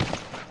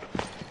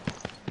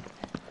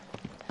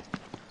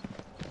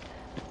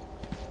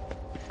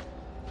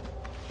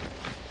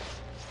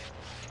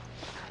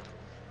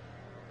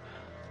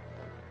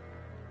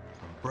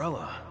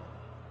 Umbrella.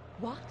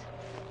 What?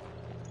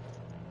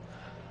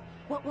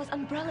 What was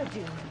Umbrella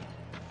doing?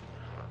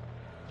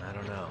 I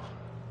don't know.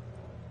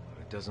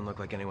 But it doesn't look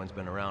like anyone's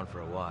been around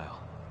for a while.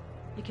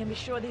 You can be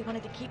sure they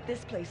wanted to keep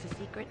this place a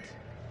secret.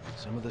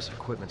 Some of this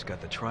equipment's got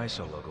the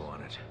Triso logo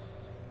on it.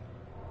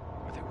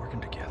 Are they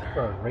working together?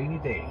 For a rainy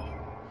day.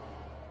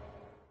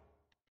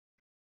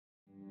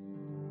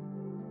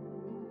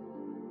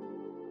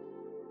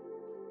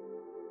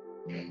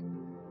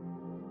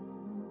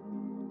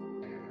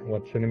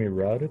 What's enemy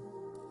routed?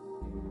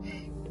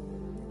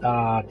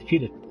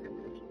 Defeated.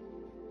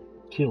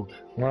 Killed.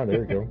 Oh, there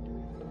we go.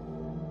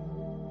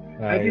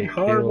 I did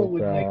horrible killed,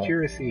 with my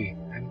accuracy.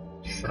 I'm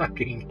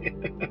sucking.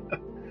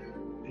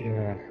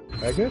 Yeah,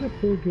 I got a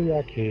pretty good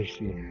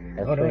accuracy.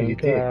 Oh, no, you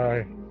did.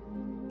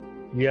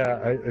 Yeah,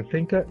 I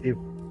think that if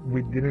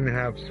we didn't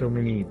have so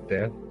many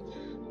deaths,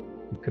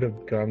 we could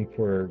have gone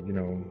for, you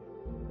know,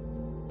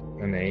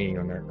 an A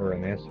or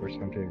an S or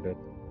something like that.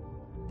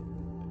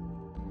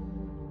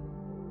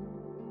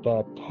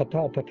 But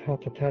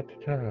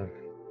ta-ta-ta-ta-ta-ta-ta.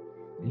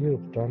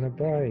 You've done a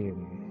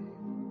Brian.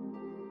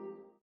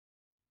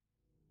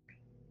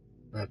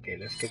 Okay,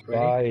 let's get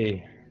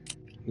ready. Buy.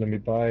 Let me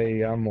buy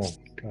ammo.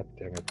 God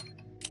damn it.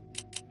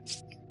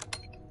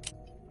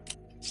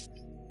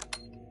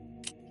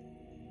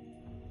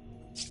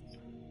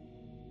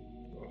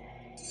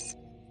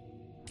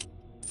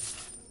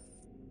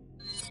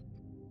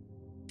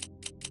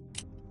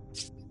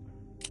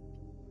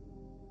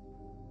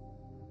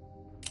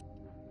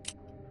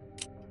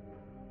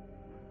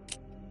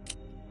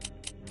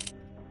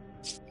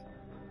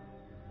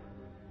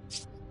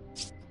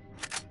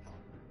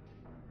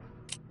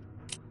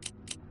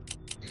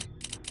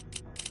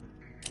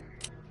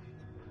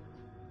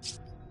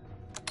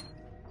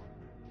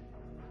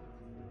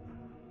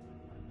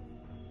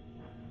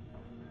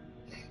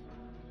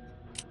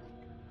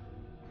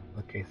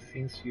 Okay,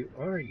 since you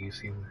are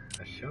using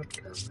a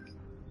shotgun,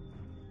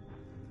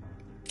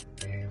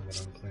 then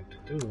what I'm going to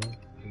do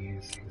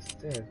is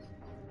instead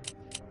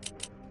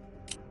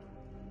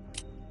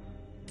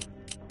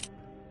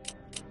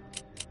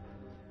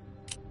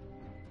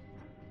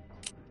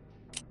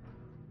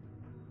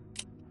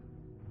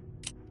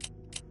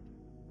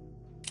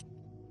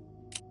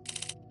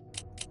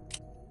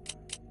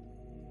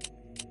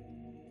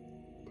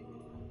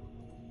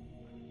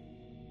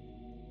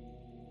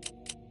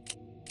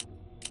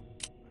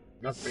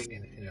not bring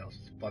anything else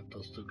but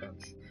those two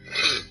guns.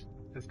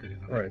 That's good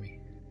enough for me.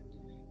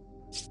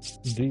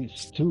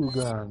 These two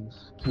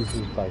guns kiss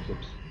his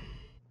biceps.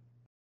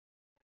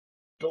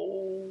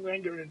 Don't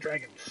anger the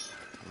dragons.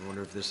 I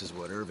wonder if this is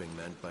what Irving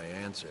meant by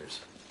answers.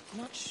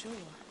 Not sure.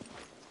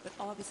 But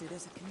obviously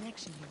there's a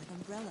connection here with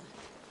Umbrella.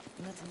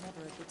 And that's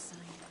never a good sign.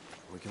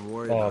 We can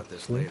worry about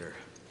this later.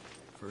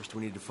 First,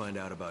 we need to find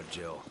out about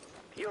Jill.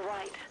 You're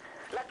right.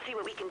 Let's see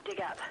what we can dig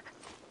up.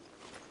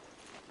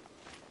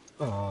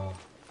 Oh,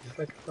 it's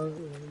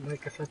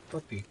like a fat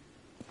puppy.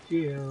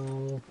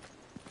 Jill,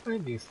 I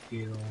miss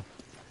Jill.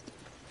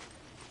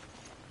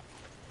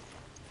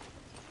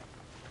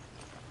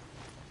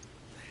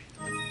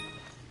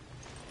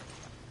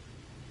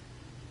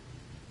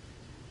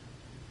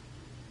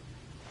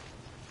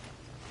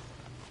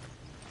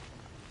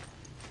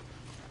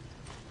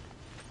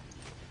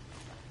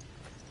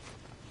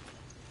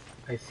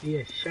 I see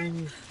a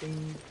shiny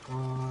thing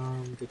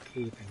on the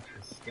cave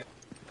entrance. Yep.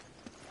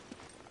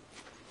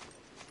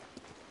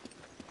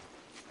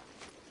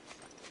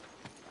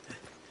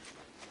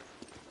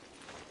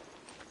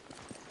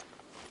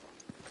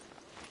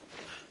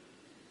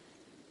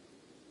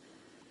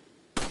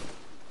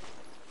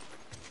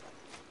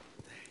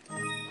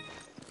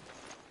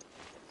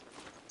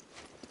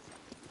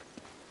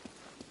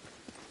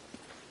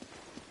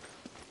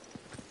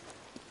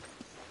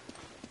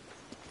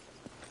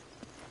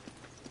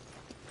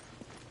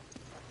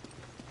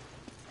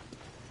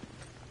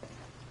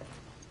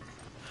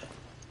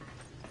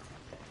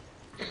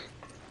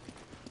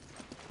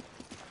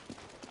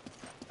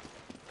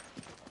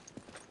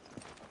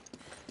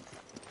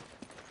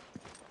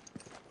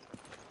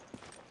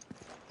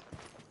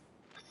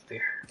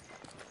 There.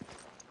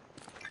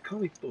 The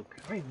comic book.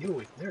 I knew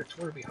it. Nerds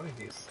were behind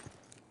this.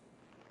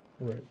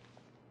 Right.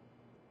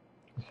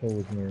 It's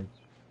always nerds.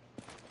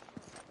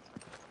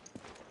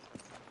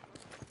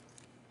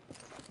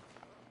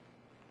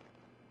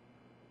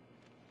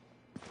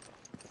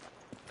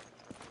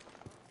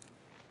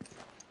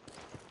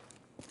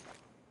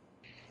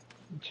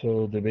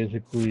 So they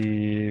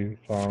basically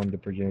found the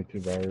progenitor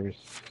virus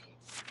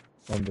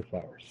on the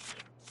flowers.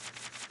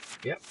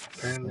 Yep,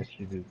 apparently. As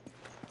you do.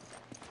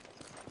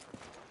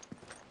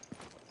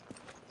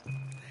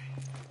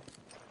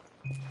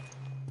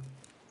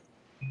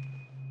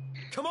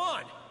 Come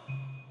on!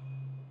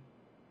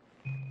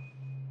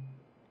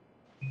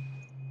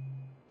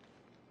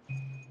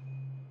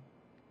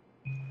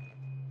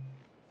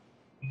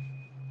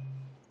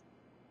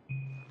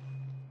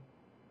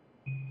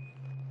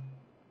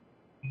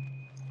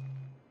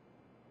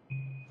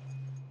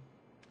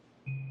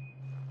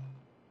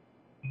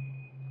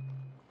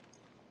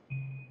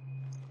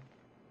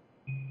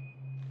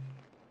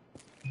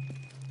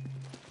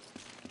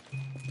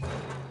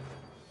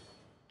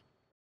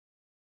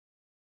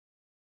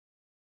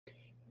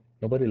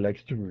 Nobody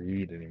likes to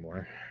read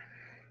anymore.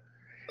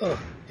 Oh,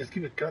 just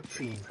give a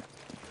cutscene.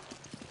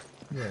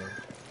 Yeah.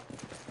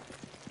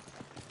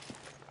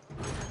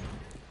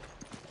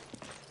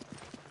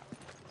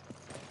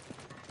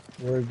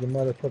 Where's the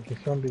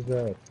motherfucking zombies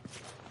at?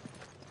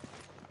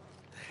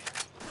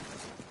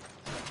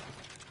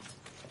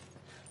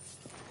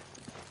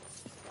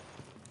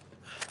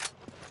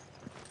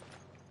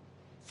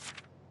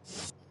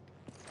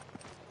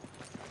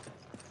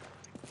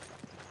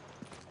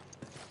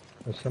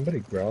 Was somebody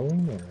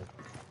growling or?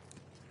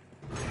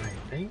 I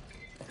think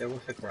there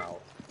was a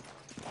growl.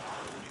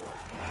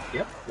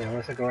 Yep, there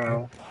was a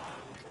growl.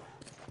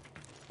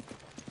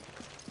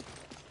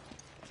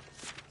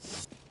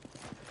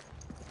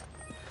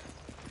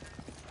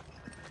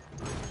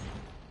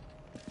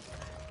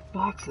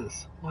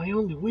 Boxes, my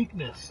only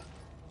weakness.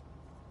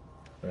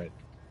 Right.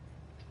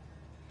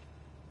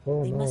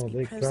 Oh They no, must be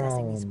they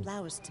processing these clone.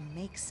 flowers to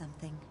make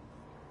something.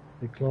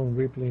 They clone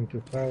Ripley into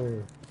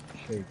flower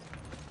shape.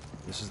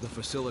 This is the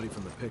facility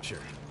from the picture.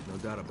 No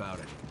doubt about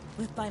it.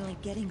 We're finally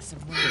getting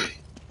somewhere.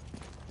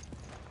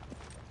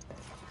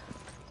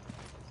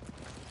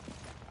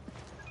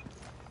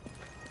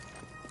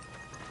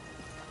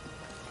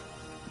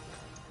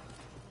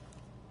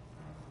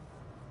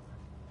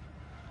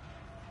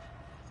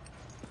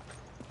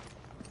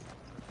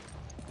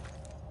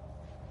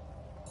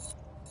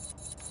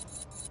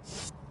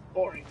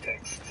 Boring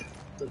text.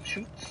 The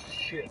shoots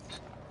shit.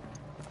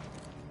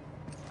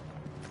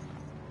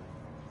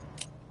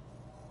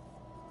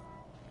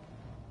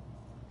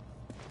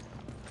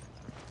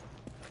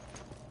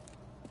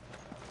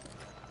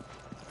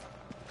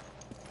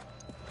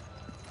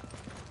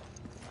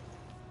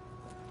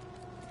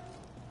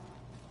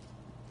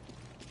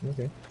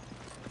 Okay.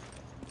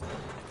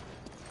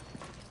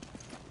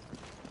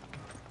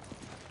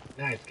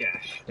 Knife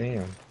gash.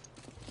 Damn.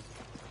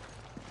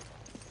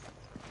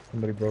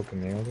 Somebody broke a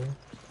nail there?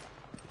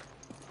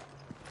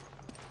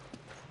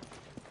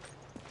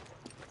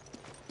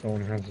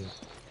 Someone has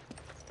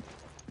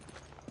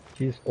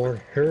his or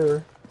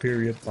her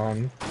period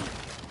on.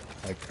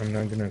 Like, I'm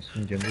not gonna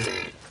assume gender.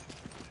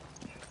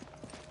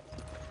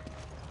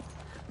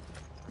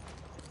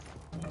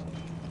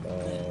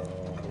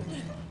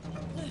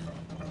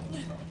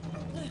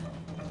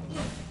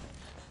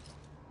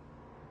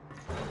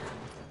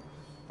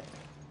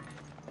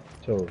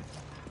 So,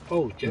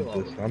 Oh, did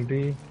Jello. the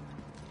zombie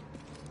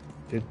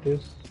did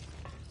this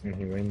and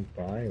he went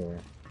by, or?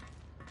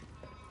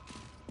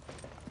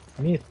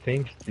 Me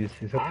thinks this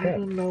is a I trap.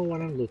 don't know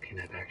what I'm looking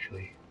at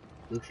actually.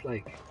 Looks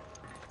like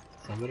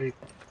somebody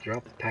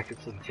dropped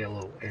packets of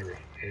Jello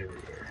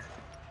everywhere.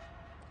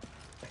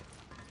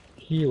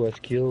 He was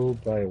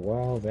killed by a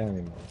wild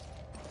animal.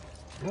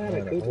 Not a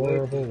What a good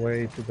horrible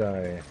way. way to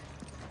die.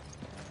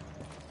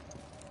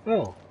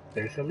 Oh,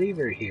 there's a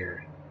lever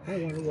here. I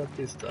wonder what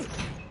this does.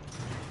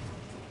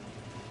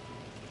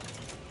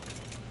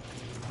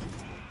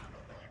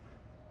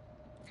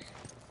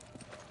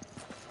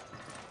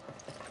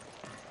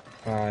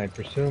 I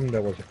presume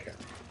that was a cat.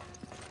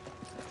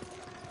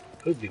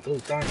 Could be.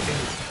 Those darn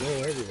things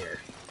go everywhere.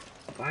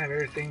 Find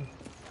everything.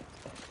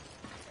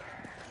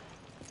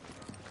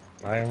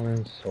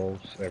 Violence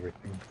solves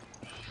everything.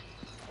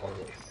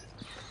 Always.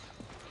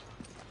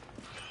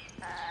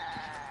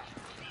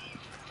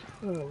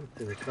 Oh,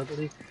 they're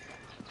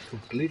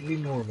completely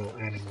normal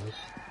animals.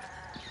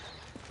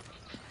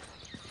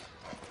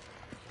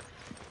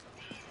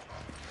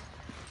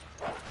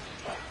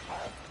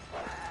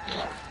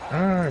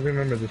 Ah, I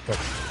remember this one.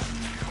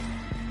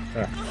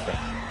 Ah,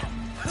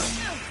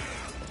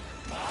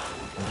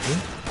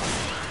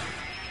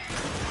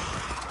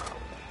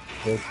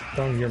 Go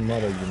stun your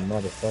mother, you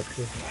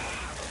motherfucker.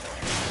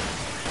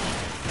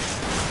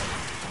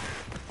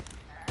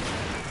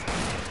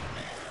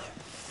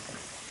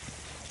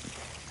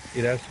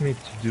 It asked me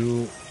to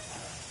do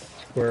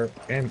square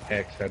and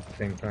X at the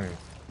same time.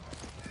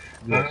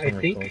 I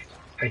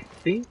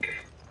think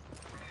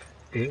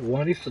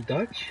one is to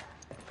dodge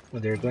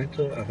when they're about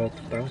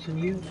to bounce on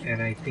you,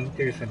 and I think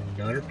there's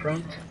another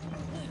prompt.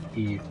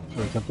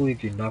 For example,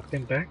 if you knock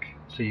them back,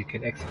 so you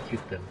can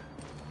execute them.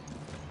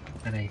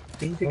 And I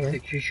think the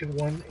execution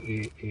one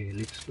it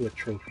leads to a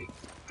trophy.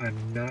 I'm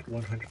not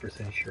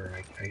 100% sure.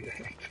 I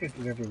can't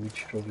remember which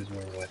trophies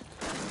were what.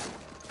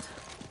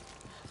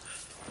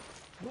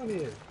 Come on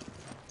in.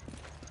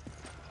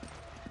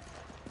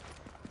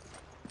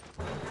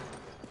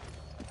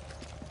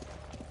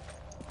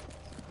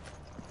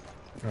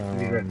 Let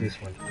me grab this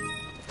one.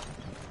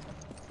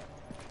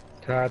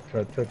 ta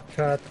ta ta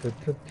ta ta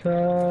ta ta.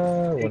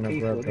 Wanna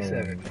grab that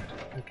AK-47.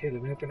 one? Okay,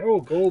 let me open. Oh,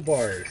 gold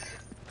bars.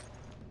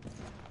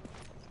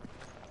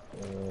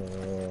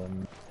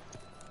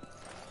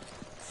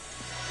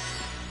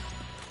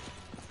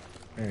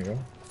 There you go.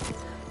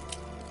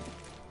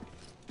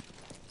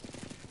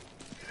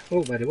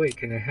 Oh, by the way,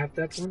 can I have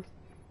that one?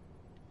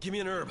 Give me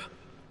an herb.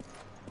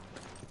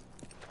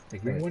 The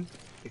green Right. one?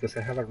 Because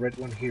I have a red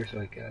one here, so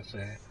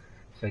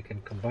I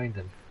can combine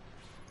them.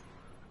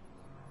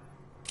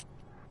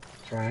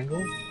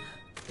 Triangle.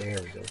 There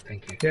we go.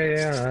 Thank you.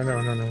 Yeah, I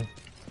know.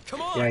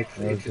 Come on! Yeah, I was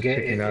it's just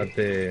checking out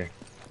the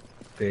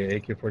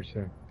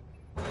AK-47.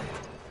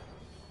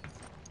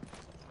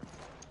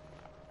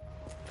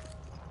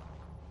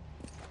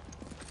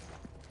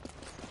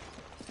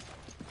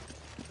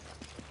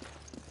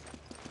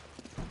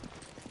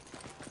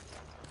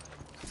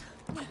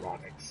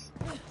 Chronics.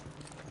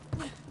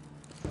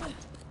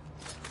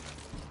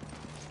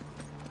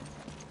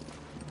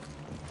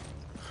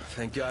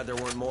 Thank God there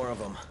weren't more of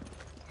them.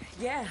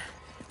 Yeah,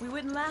 we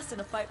wouldn't last in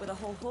a fight with a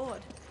whole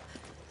horde.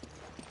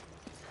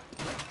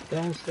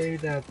 Don't say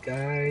that,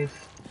 guys.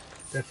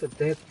 That's a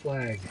dead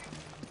flag.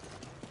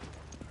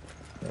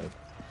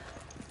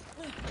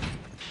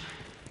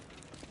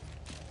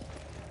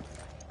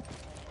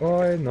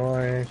 Oh,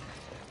 no.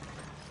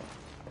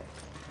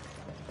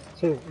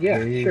 So yeah,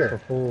 There is sure. a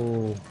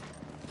full.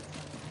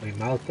 We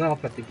mouthed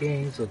off at the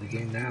game, so the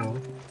game now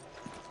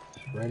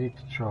is ready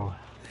to throw.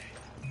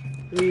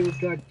 We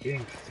got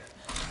jinxed.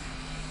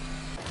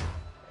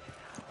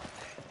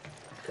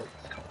 Let's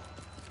go.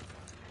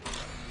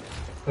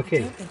 I Okay,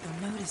 don't think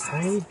they'll notice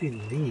I us.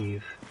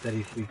 believe that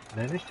if we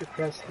manage to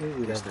cross here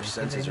without their making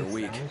senses any are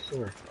weak.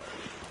 sounds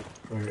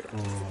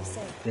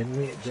then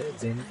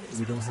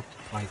we don't have to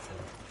fight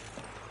them.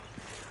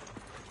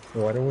 So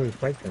why don't we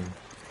fight them?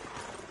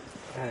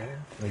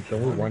 Like,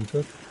 don't we want to?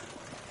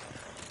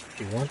 If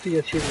you want to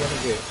achieve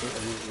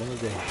one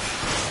of the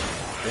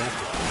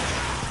graphics.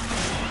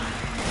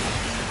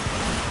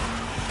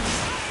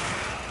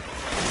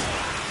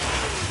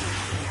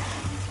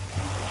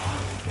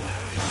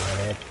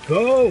 Let's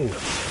go!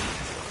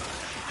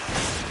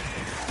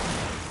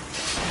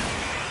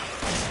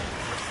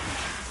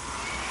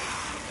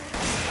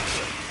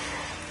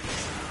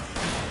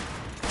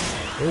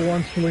 Who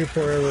wants to live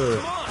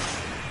forever?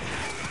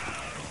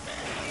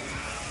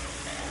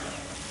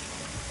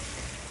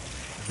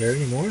 Is there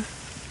any more?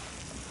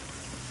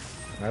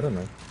 I don't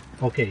know.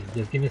 Okay,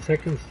 just give me a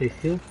second, stay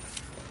still.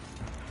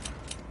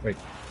 Wait.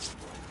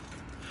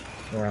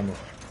 More ammo.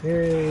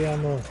 Hey,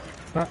 ammo.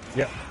 Ah,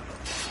 yeah.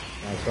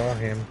 I saw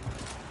him.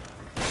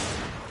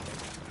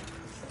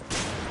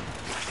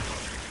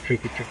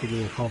 Tricky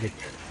little hobbit.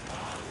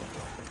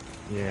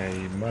 Yeah,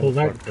 you Pull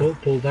back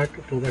motherfucker.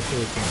 to the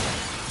camera.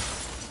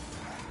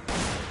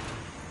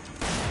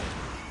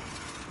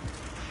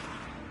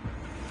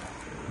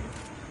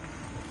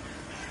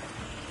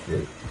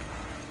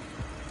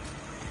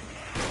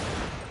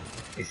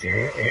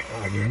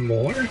 Are there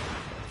more?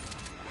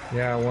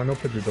 Yeah, one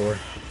open the door.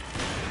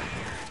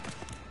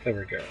 There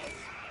we go.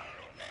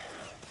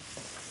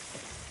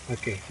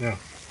 Okay, now.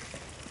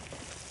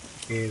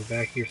 Get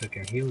back here so I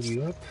can heal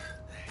you up.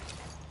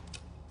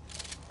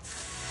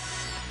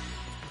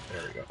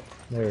 There we go.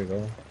 There we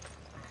go.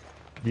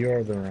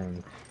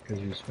 Deodorant,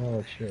 because you smell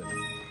like shit.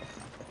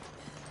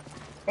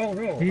 Oh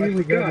no, See, I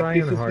we got forgot. lion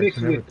This is hearts mixed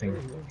and with...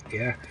 everything.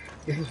 Yeah,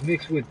 this is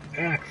mixed with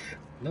axe.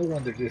 No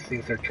wonder these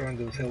things are throwing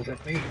themselves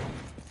at me.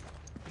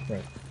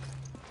 Right.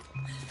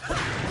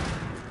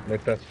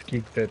 Let us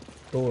keep that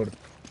door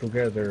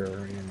together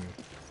and,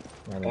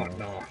 I don't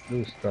know,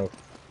 do stuff.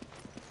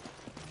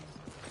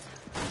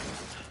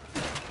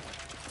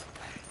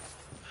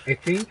 I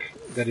think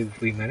that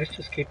if we manage to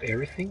escape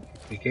everything,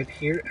 we get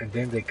here and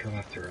then they come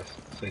after us.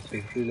 So it's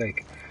basically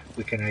like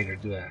we can either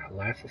do a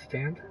last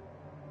stand,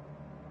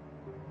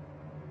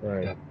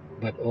 Right.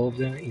 but all of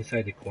them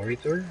inside the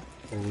corridor,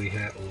 or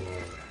I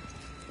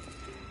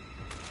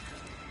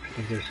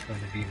think there's going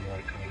to be more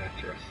coming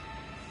after us.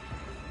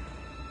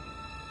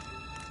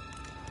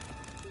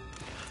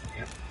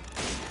 Yep.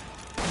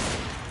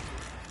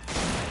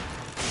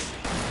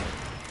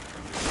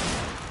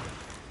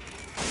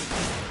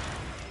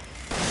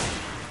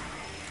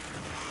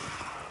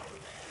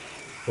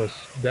 Was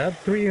that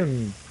 3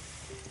 and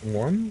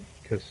 1?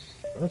 Because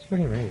that's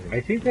pretty amazing.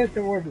 I think that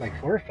there were like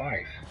 4 or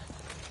 5.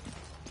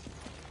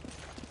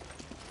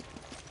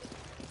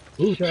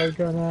 Oops.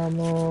 Shotgun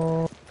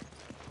ammo.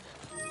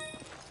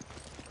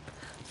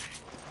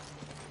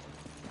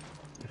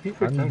 I think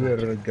we're done.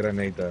 Under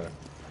grenade.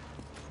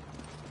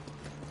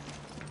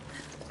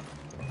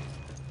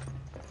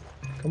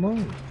 Come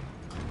on.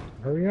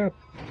 Hurry up.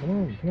 Come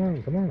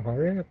on,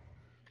 hurry up.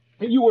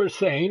 And you were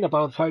saying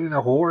about fighting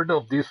a horde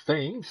of these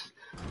things?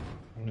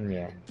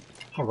 Yeah.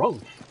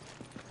 Alright.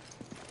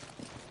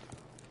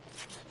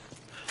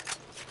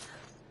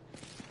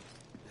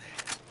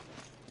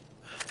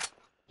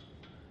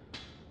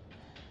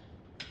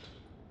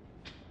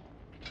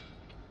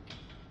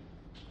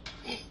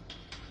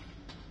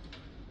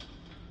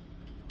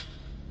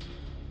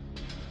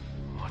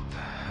 What the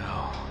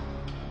hell?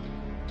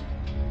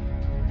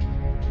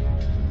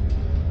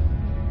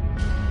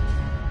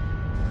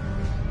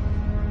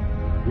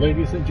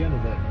 Ladies and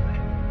gentlemen,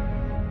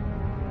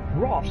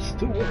 Rob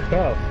Stewart.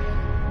 Tough.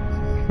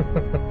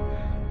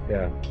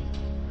 Yeah.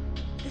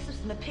 This was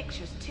in the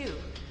pictures, too.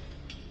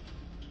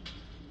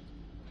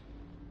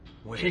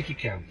 Wait, Shaky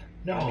cam.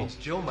 that No. means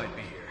Jill might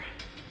be here.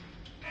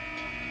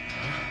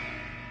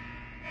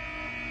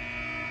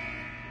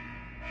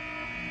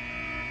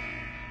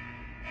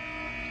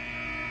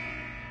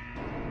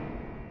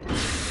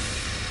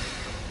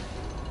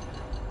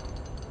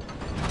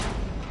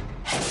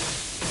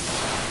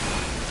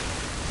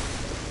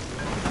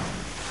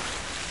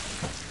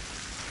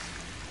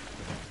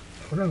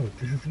 Oh no,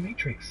 this is the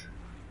Matrix.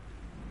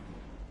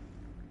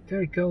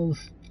 There it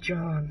goes,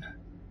 John.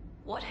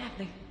 What have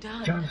they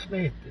done? John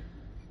Smith.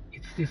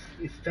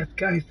 It's that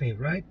guy's name,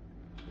 right?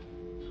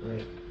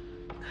 Right.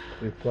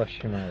 We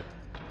flush him out.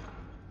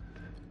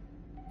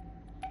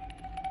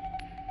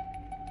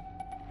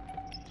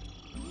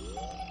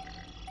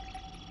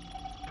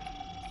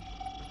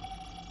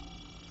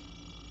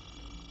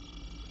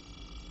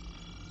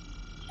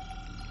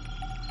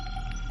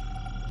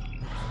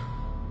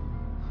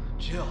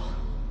 Jill.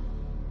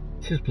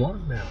 She's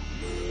blonde now.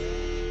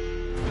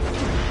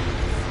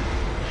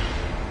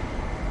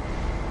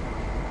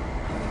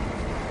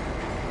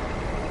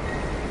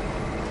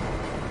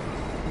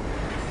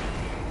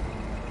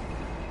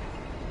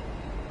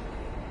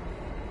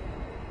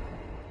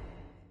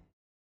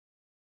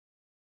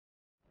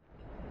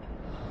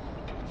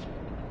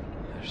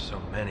 There's so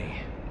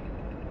many.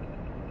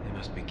 They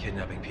must be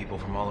kidnapping people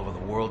from all over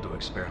the world to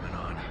experiment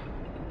on.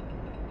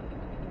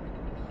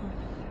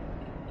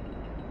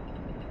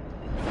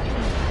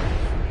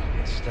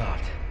 It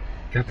stopped.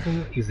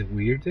 Capcom is the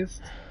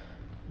weirdest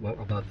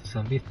about the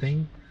zombie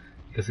thing,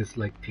 because it's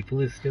like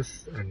people is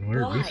just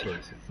another Why?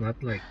 resource. It's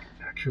not like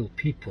actual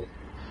people.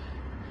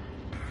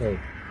 Oh,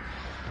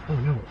 Oh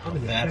no, I'm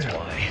in the That's shadow.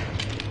 why.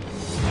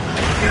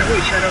 Get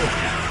away, Shadow!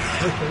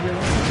 Okay, you're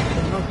on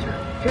a monster.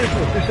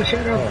 Careful, there's a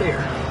shadow up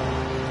there.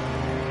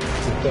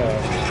 it's a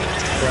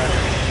crash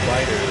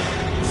spider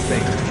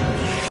thing.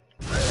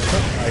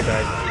 I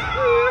died.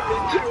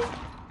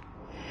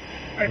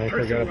 I I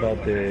forgot about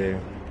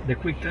the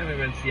quick time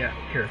events. Yeah,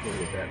 careful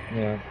with that.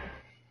 yeah.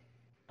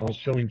 I was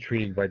so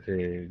intrigued by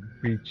the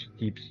rich,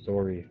 deep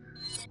story.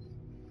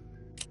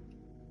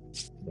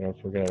 But I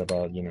forgot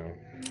about,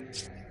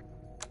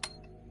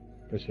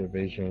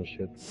 preservation and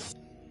shit.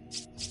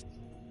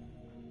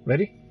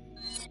 Ready?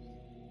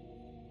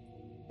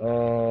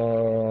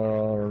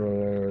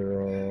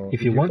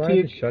 If you did want buy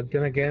to- the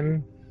shotgun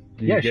again,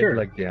 do Yeah, you get sure.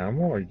 like the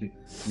ammo, or do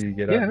you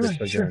get Yeah, the no,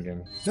 shotgun sure.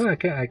 again? No,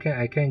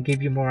 I can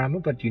give you more ammo,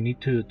 but you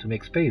need to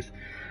make space.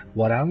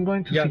 What I'm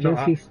going to Yeah, no,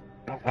 suggest is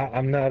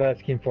I'm not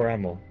asking for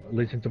ammo.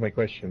 Listen to my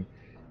question.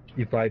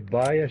 If I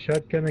buy a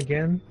shotgun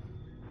again,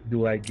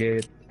 do I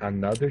get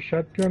another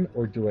shotgun,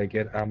 or do I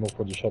get ammo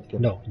for the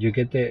shotgun? no, you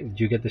get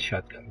the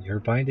shotgun. You're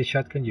buying the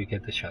shotgun, you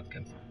get the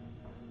shotgun.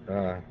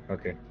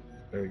 Okay.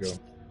 There we go.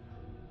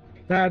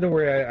 Nah, don't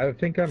worry. I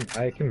think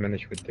I can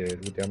manage with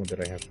the ammo that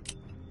I have.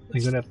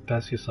 I'm gonna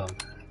pass you some.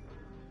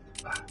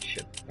 Ah,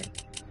 shit.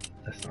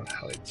 That's not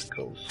how it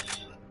goes.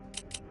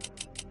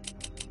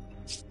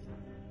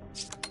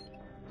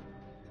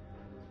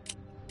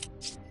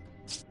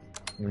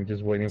 I'm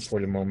just waiting for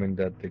the moment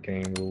that the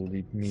game will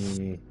let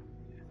me,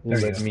 There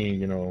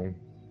you go.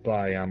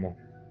 buy ammo.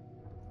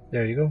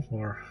 There you go,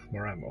 more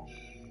ammo.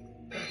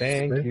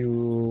 Thank Ready?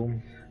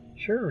 you.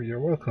 Sure, you're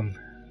welcome.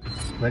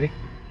 Ready?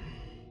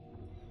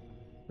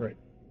 Right.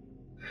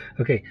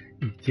 Okay,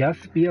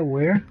 just be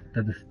aware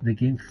that the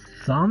game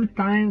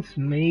sometimes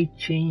may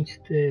change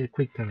the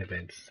quick time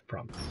events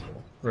prompts.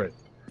 Right.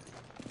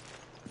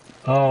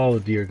 Oh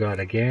dear God,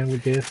 again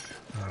with this?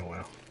 Oh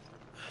well.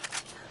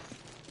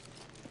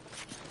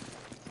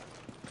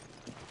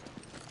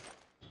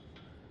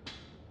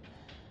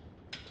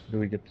 Do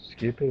we get to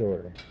skip it,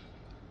 or?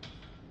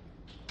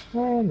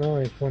 Oh no,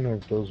 it's one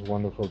of those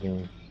wonderful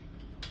games.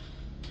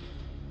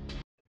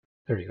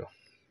 There you go.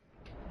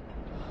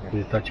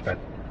 With the touchpad.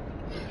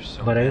 There's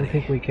so But I many. don't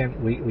think we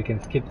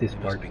can skip this They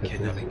part must be because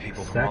kidnapping this is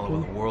people from all over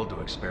exactly the world to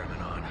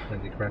experiment on.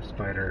 when the crab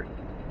spider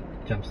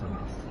jumps on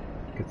us.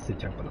 Gets to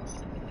jump on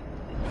us.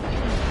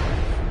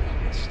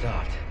 It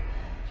stopped.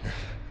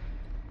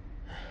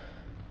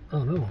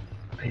 Oh no,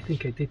 I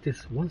think I did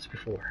this once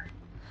before.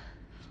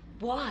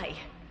 Why?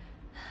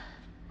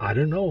 I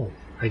don't know.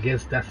 I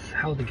guess that's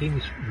how the game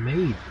is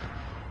made.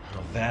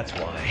 Oh, that's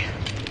why.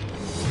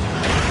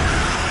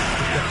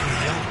 Because we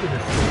wanted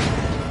us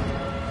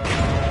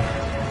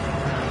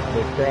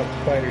The crab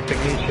spider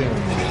technician.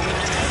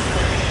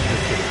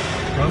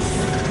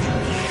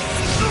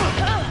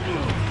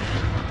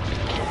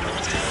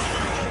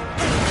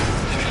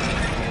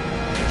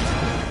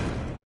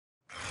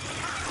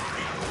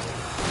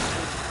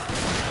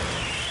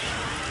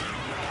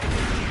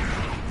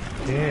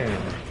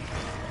 Damn.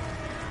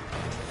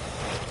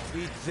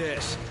 Eat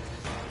this.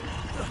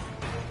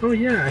 Oh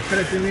yeah, I had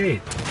a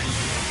grenade.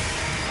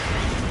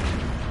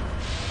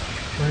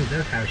 Well,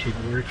 that's how she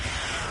works.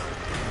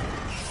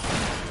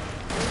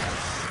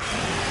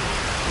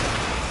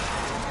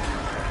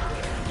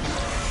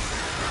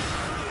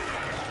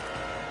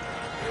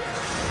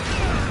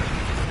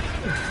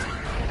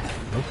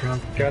 No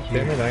problem. God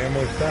damn it, I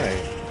almost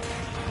died.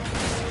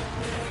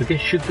 We can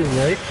shoot the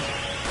leg.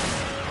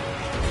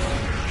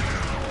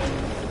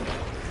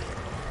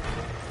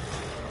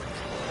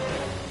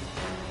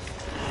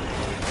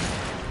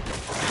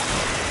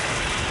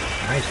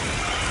 Nice.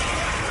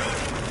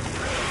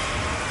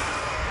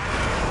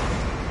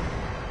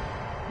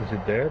 Is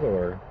it dead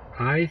or?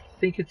 I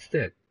think it's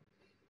dead.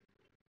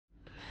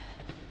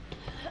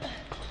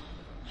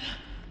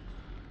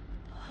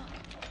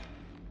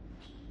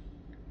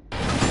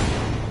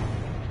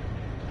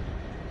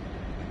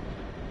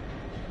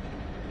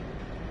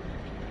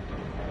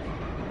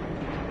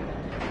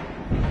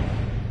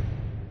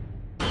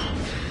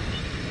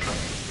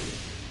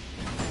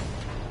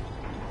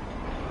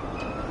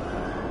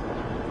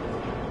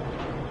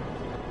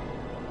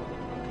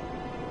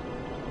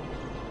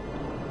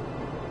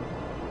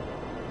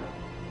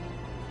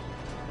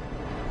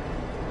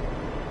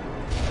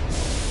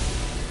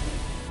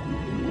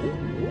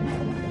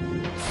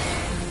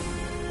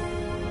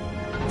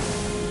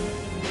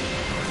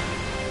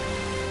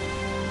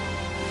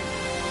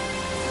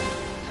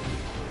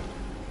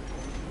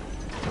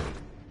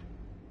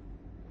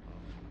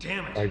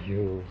 Damn it. Are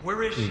you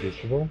Where is she?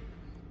 invisible?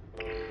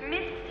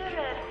 Mr.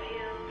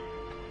 Redfield,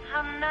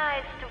 how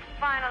nice to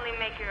finally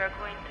make your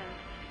acquaintance.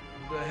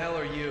 Who the hell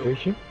are you? Is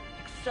she?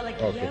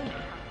 Exiligione.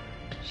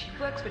 She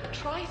works with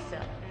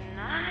Tricep,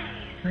 Nice.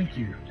 Thank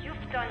you. You've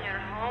done your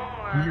You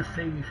homework. just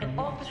saved me from an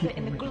officer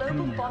in the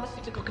Global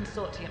Pharmaceutical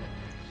Consortium.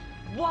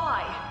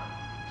 Why?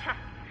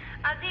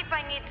 As if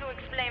I need to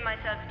explain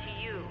myself to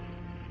you.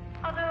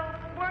 Although,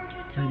 weren't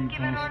you two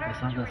given orders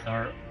to retreat?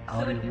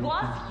 So it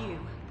was you.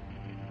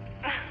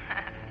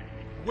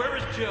 Where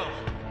is Jill?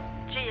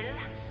 Jill,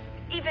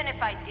 even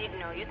if I did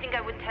know, you think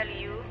I would tell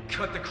you?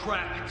 Cut the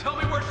crap. Tell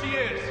me where she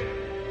is.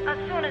 As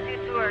soon as you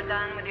two are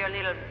done with your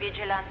little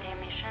vigilante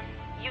mission,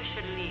 you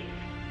should leave.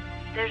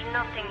 There's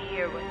nothing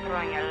here worth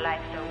throwing your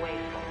lives away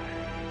for.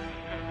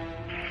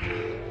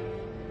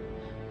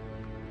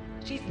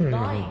 She's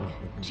lying.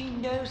 She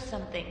knows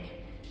something.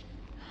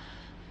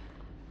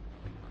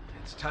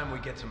 It's time we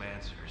get some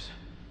answers.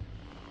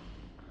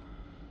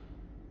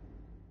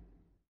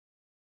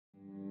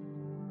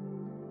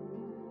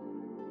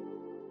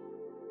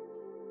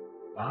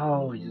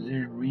 Wow, you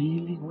did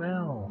really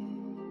well.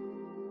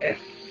 S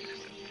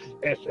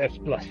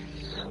plus.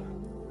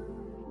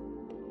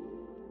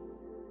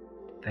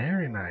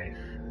 Very nice.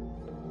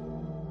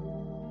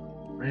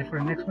 Ready for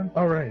the next one?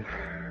 All right.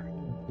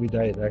 We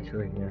died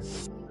actually. Yeah,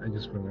 I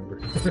just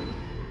remembered.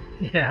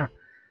 Yeah.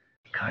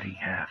 Cut in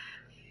half.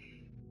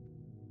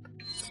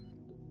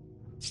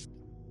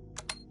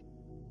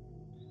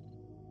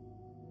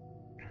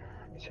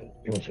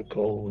 It was a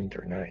cold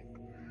winter night.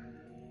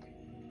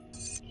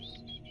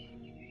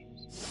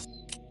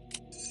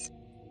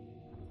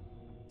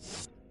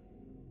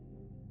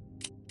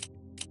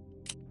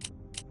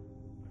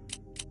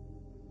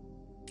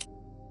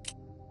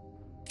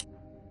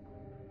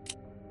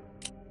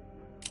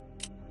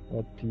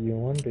 What do you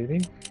want, baby?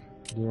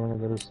 Do you want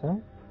to go to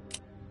south?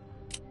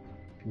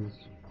 It's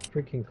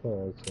freaking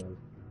cold outside.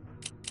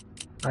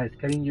 Nice.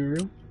 Get in your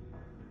room.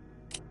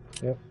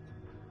 Yep.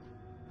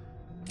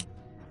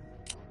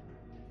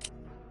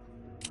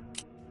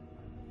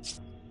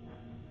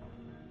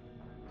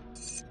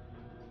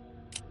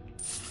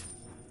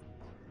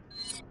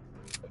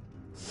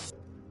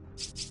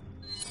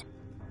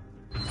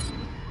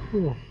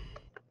 Ooh.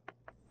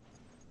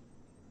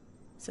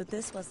 So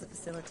this was the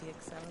facility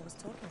Excella was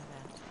talking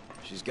about.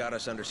 She's got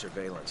us under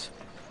surveillance.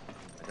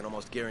 I can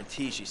almost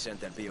guarantee she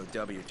sent that BOW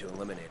to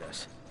eliminate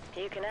us.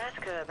 You can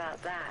ask her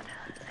about that,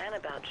 and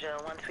about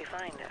Jill once we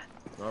find her.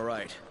 All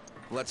right.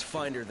 Let's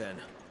find her then.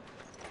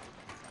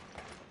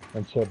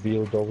 What's a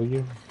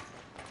BOW?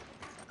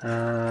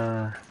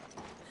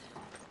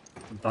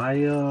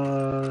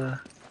 Bio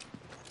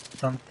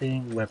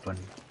something weapon.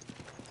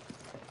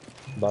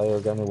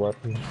 Biogun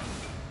weapon.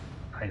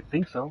 I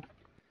think so.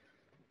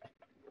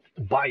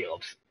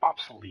 Bio's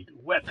obsolete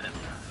weapon.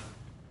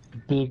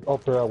 Big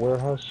opera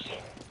warehouse.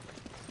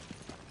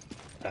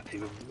 That's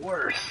even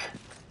worse.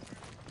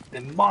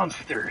 The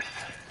monsters.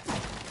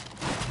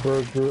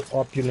 Burger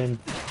opulent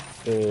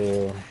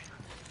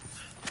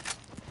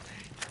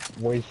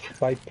waste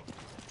pipe.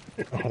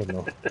 I don't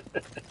know.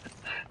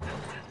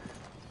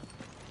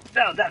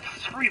 Now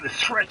that's really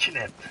stretching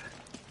it.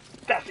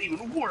 That's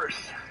even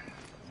worse.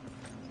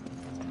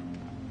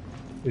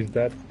 Is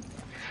that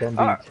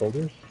zombie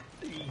soldiers?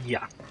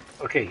 Yeah.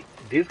 Okay,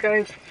 these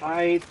guys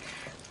fight,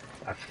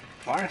 as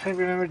far as I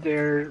remember,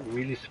 they're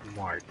really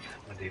smart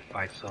when they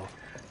fight, so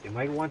you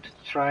might want to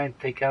try and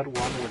take out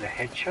one with a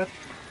headshot,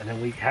 and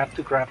then we have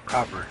to grab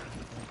cover.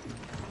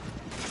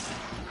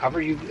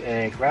 Cover you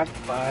grab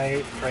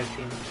by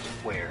pressing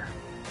square.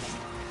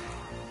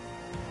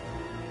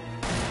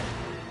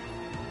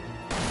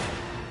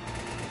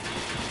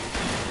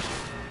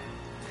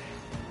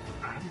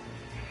 I'm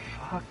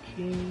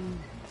fucking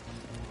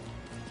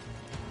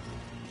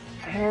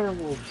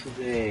terrible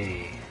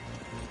today.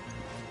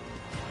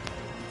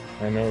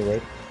 I know,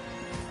 right?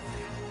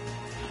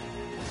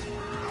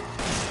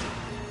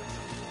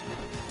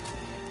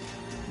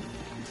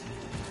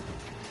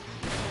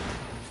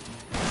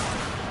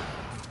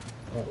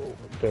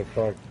 What the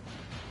fuck?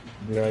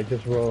 Did I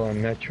just roll a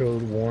natural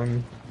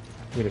one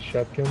with a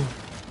shotgun?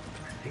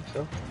 I think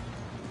so.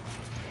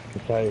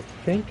 Because I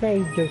think I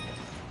just,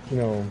 you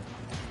know...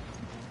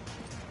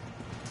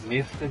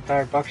 Missed the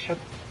entire buckshot?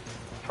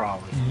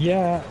 Probably.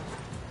 Yeah,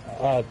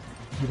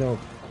 you know,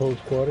 close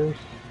quarters,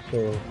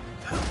 so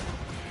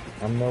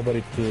I'm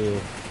nobody to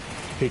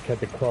speak at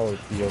the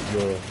quality of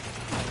your...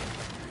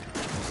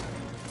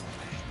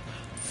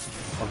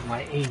 Of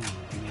my aiming.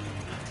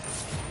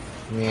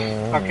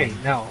 Yeah. Okay,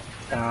 now,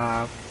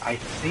 I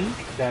think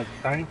that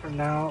starting from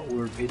now,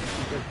 we're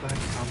basically just going to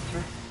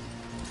counter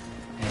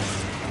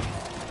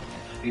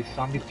these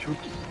zombie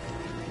troops.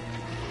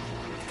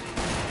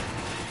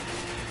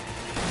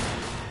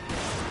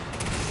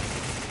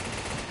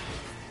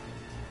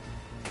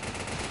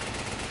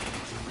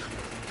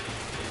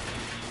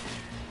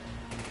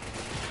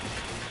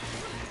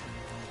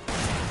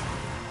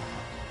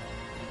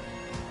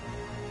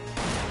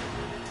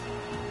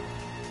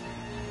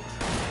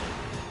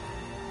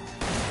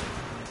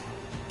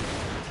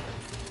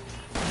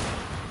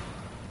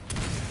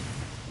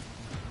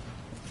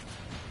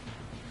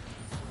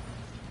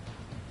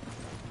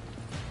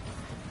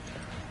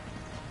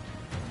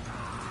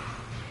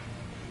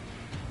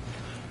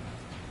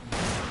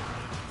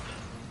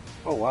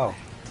 Oh wow,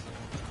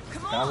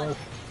 that was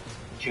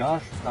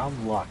just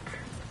dumb luck.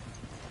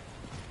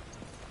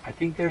 I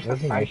think there's a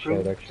That's a nice side room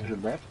shot, to actually. the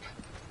left.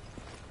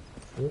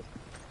 Yep.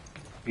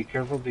 Be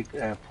careful,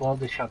 pull out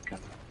the shotgun.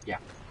 Yeah.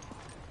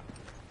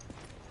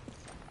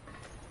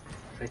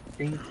 I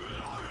think,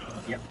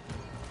 yep.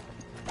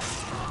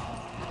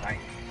 Nice.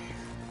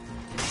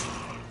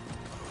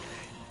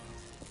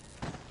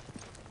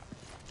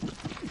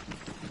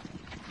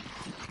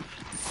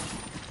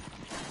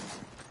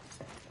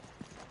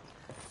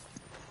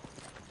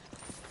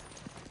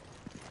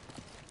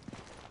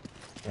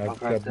 I've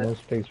got no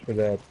space for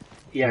that.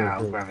 Yeah,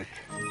 I'll grab it.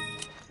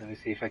 Let me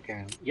see if I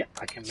can. Yeah,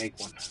 I can make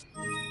one.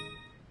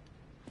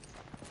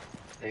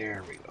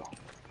 There we go.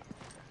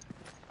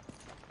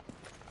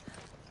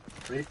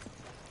 Ready?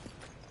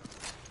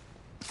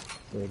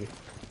 Ready.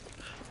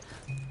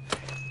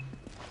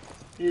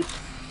 It.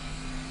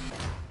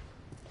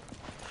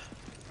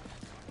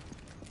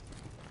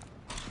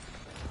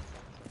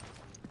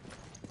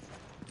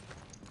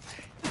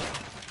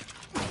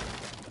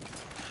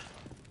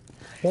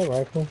 That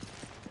rifle?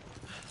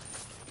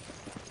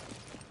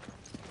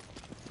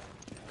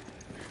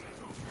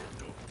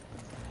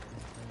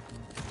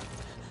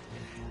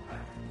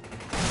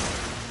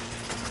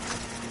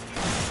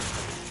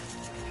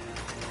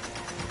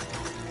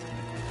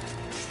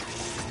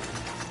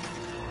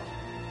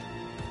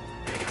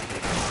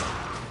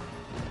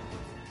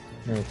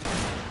 Nice. I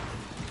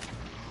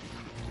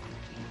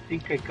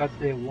think I got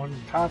the one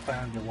on top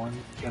and the one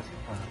just in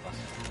front of us.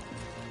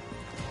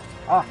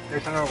 Ah,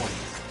 there's another one.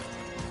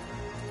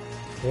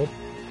 Yep.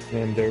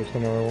 And there's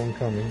another one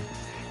coming.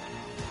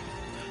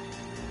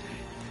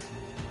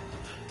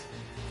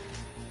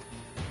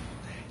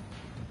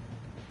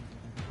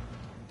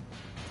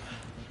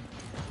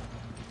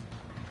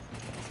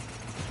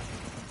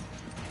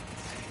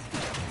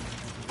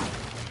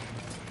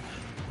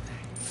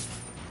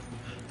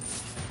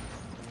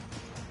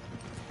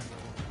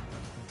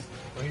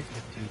 Where is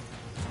it, dude?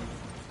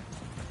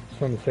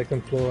 It's on the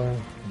second floor.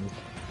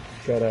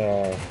 It's got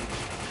a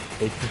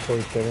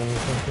 1847 or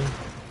something.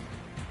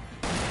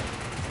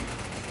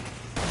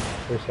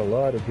 There's a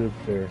lot of dudes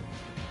there.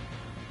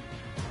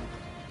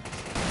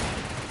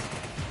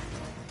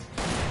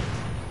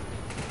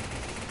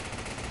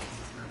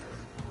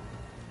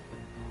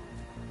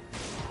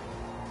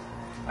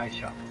 Nice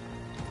shot.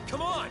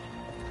 Come on!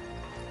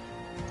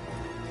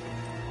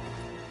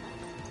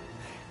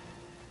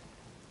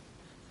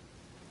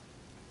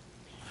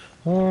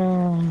 I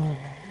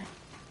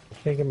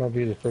think it might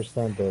be the first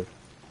time that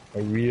I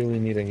really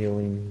need a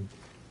healing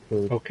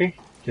food. Okay,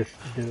 just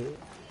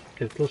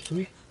get close to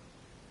me.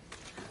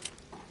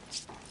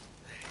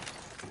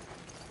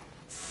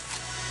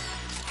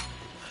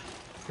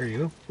 There you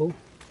go. Cool.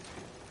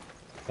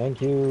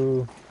 Thank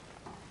you.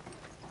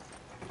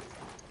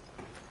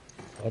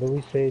 What do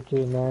we say to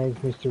the nice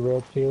Mr.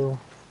 Redfield?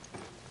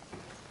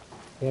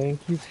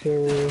 Thank you,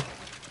 sir.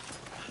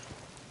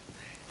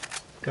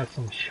 Got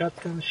some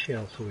shotgun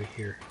shells over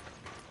here.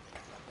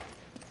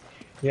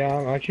 Yeah,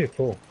 I'm actually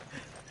full.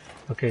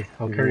 Okay,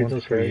 I'll Do you carry want to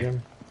those for carry you.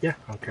 them? Yeah,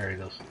 I'll carry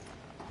those.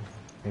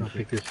 Thank I'll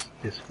you. pick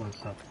this ones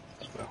up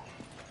as well.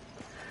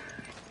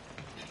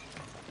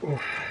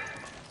 Oof.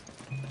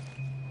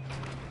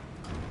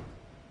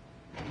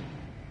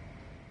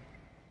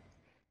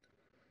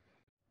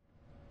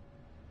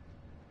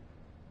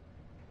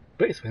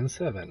 Basement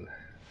 7.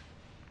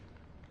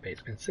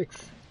 Basement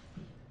 6.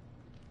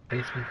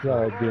 Basement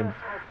 5. Yeah,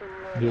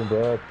 the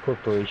Umbrella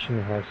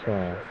Corporation has,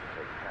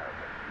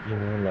 you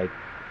know, like,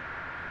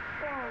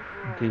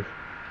 this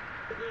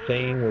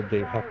thing where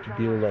they have to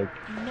do, like,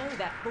 You know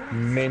that voice.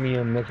 many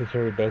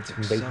unnecessary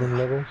basement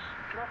levels.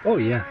 Oh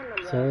yeah,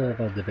 it's all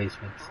about the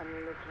basements.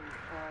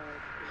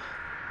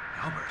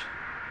 Albert.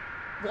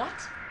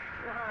 What?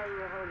 Why are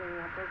you holding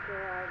up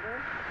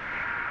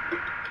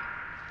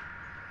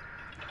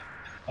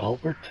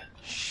Albert?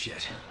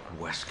 Shit,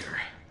 Wesker.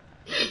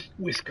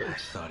 Whiskers. I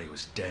thought he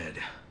was dead.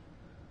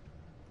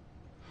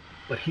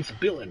 But he's a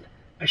villain.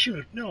 I should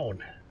have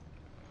known.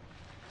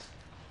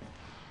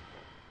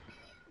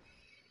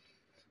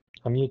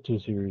 I'm new to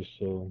series,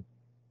 so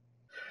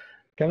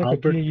can I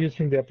Albert? continue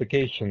using the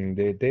application?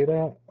 The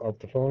data of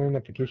the following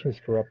application is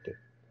corrupted.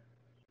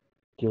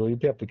 Delete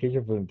the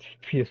application from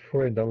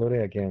PS4 and download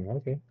it again.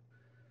 Okay.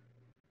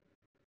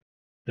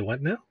 The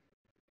what now?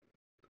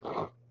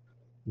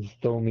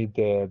 Just told me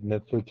that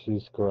Netflix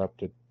is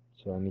corrupted,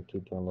 so I need to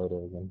download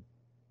it again.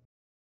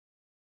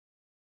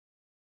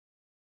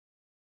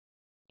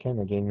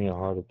 Kinda gave me a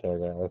heart attack.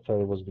 I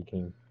thought it was the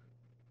game.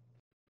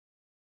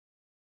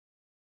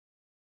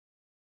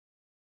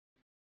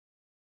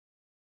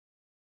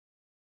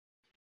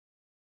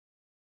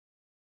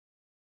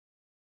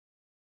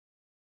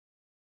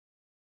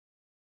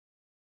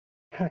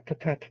 Ta ta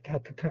ta ta ta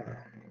ta ta.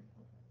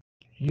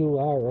 You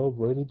are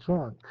already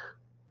drunk.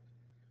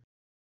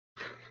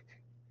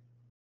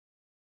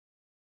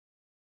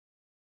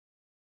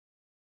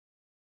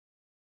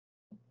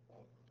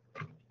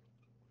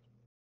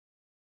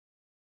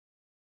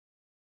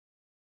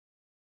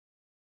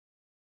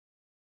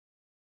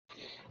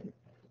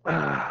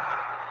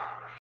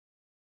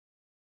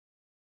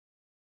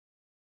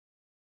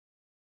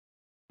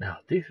 Now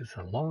this is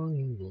a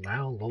long,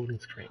 now loading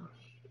screen.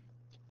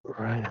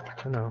 Right,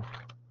 I know.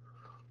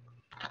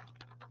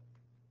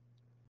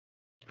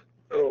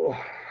 Oh.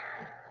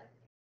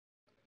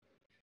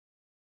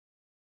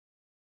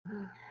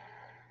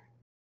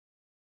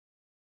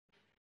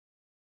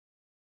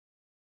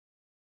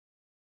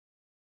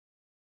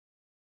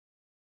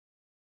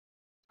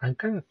 I'm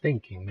kind of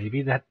thinking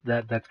maybe that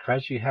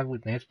crash you had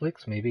with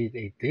Netflix, maybe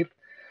they did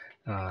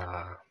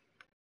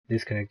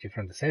disconnect you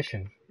from the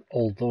session,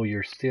 although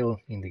you're still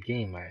in the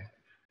game. It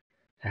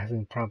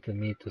hasn't prompted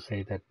me to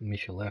say that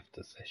Misho left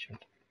the session.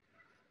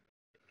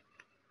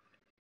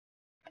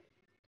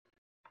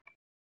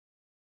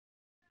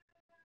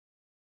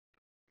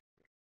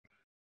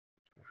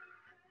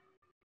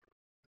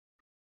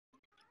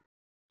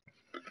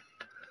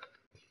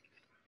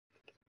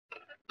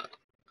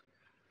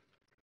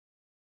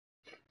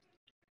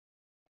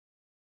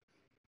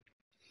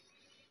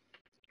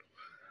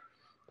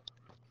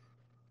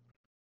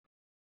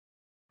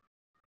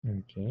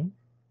 Okay.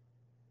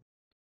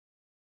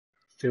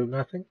 Still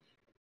nothing?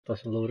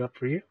 Doesn't load up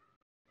for you?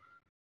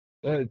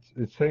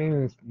 It's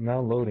saying it's now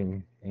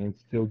loading, and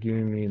it's still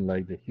giving me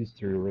like the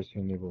history of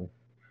Resident Evil.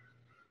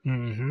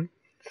 Mm-hmm.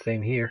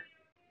 Same here.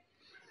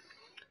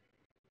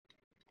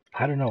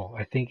 I don't know.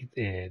 I think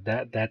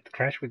that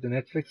crash with the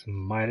Netflix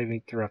might have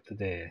interrupted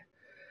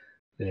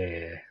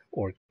the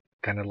or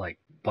kind of like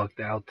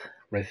bugged out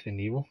Resident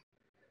Evil.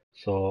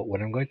 So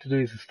what I'm going to do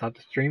is stop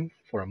the stream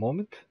for a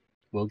moment.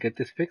 We'll get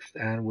this fixed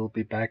and we'll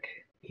be back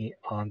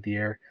on the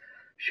air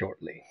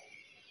shortly.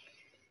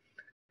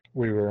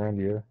 We were on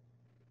the air.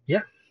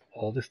 Yeah,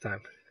 all this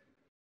time.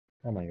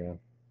 Oh my god.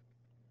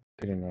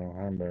 Didn't know.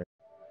 I'm very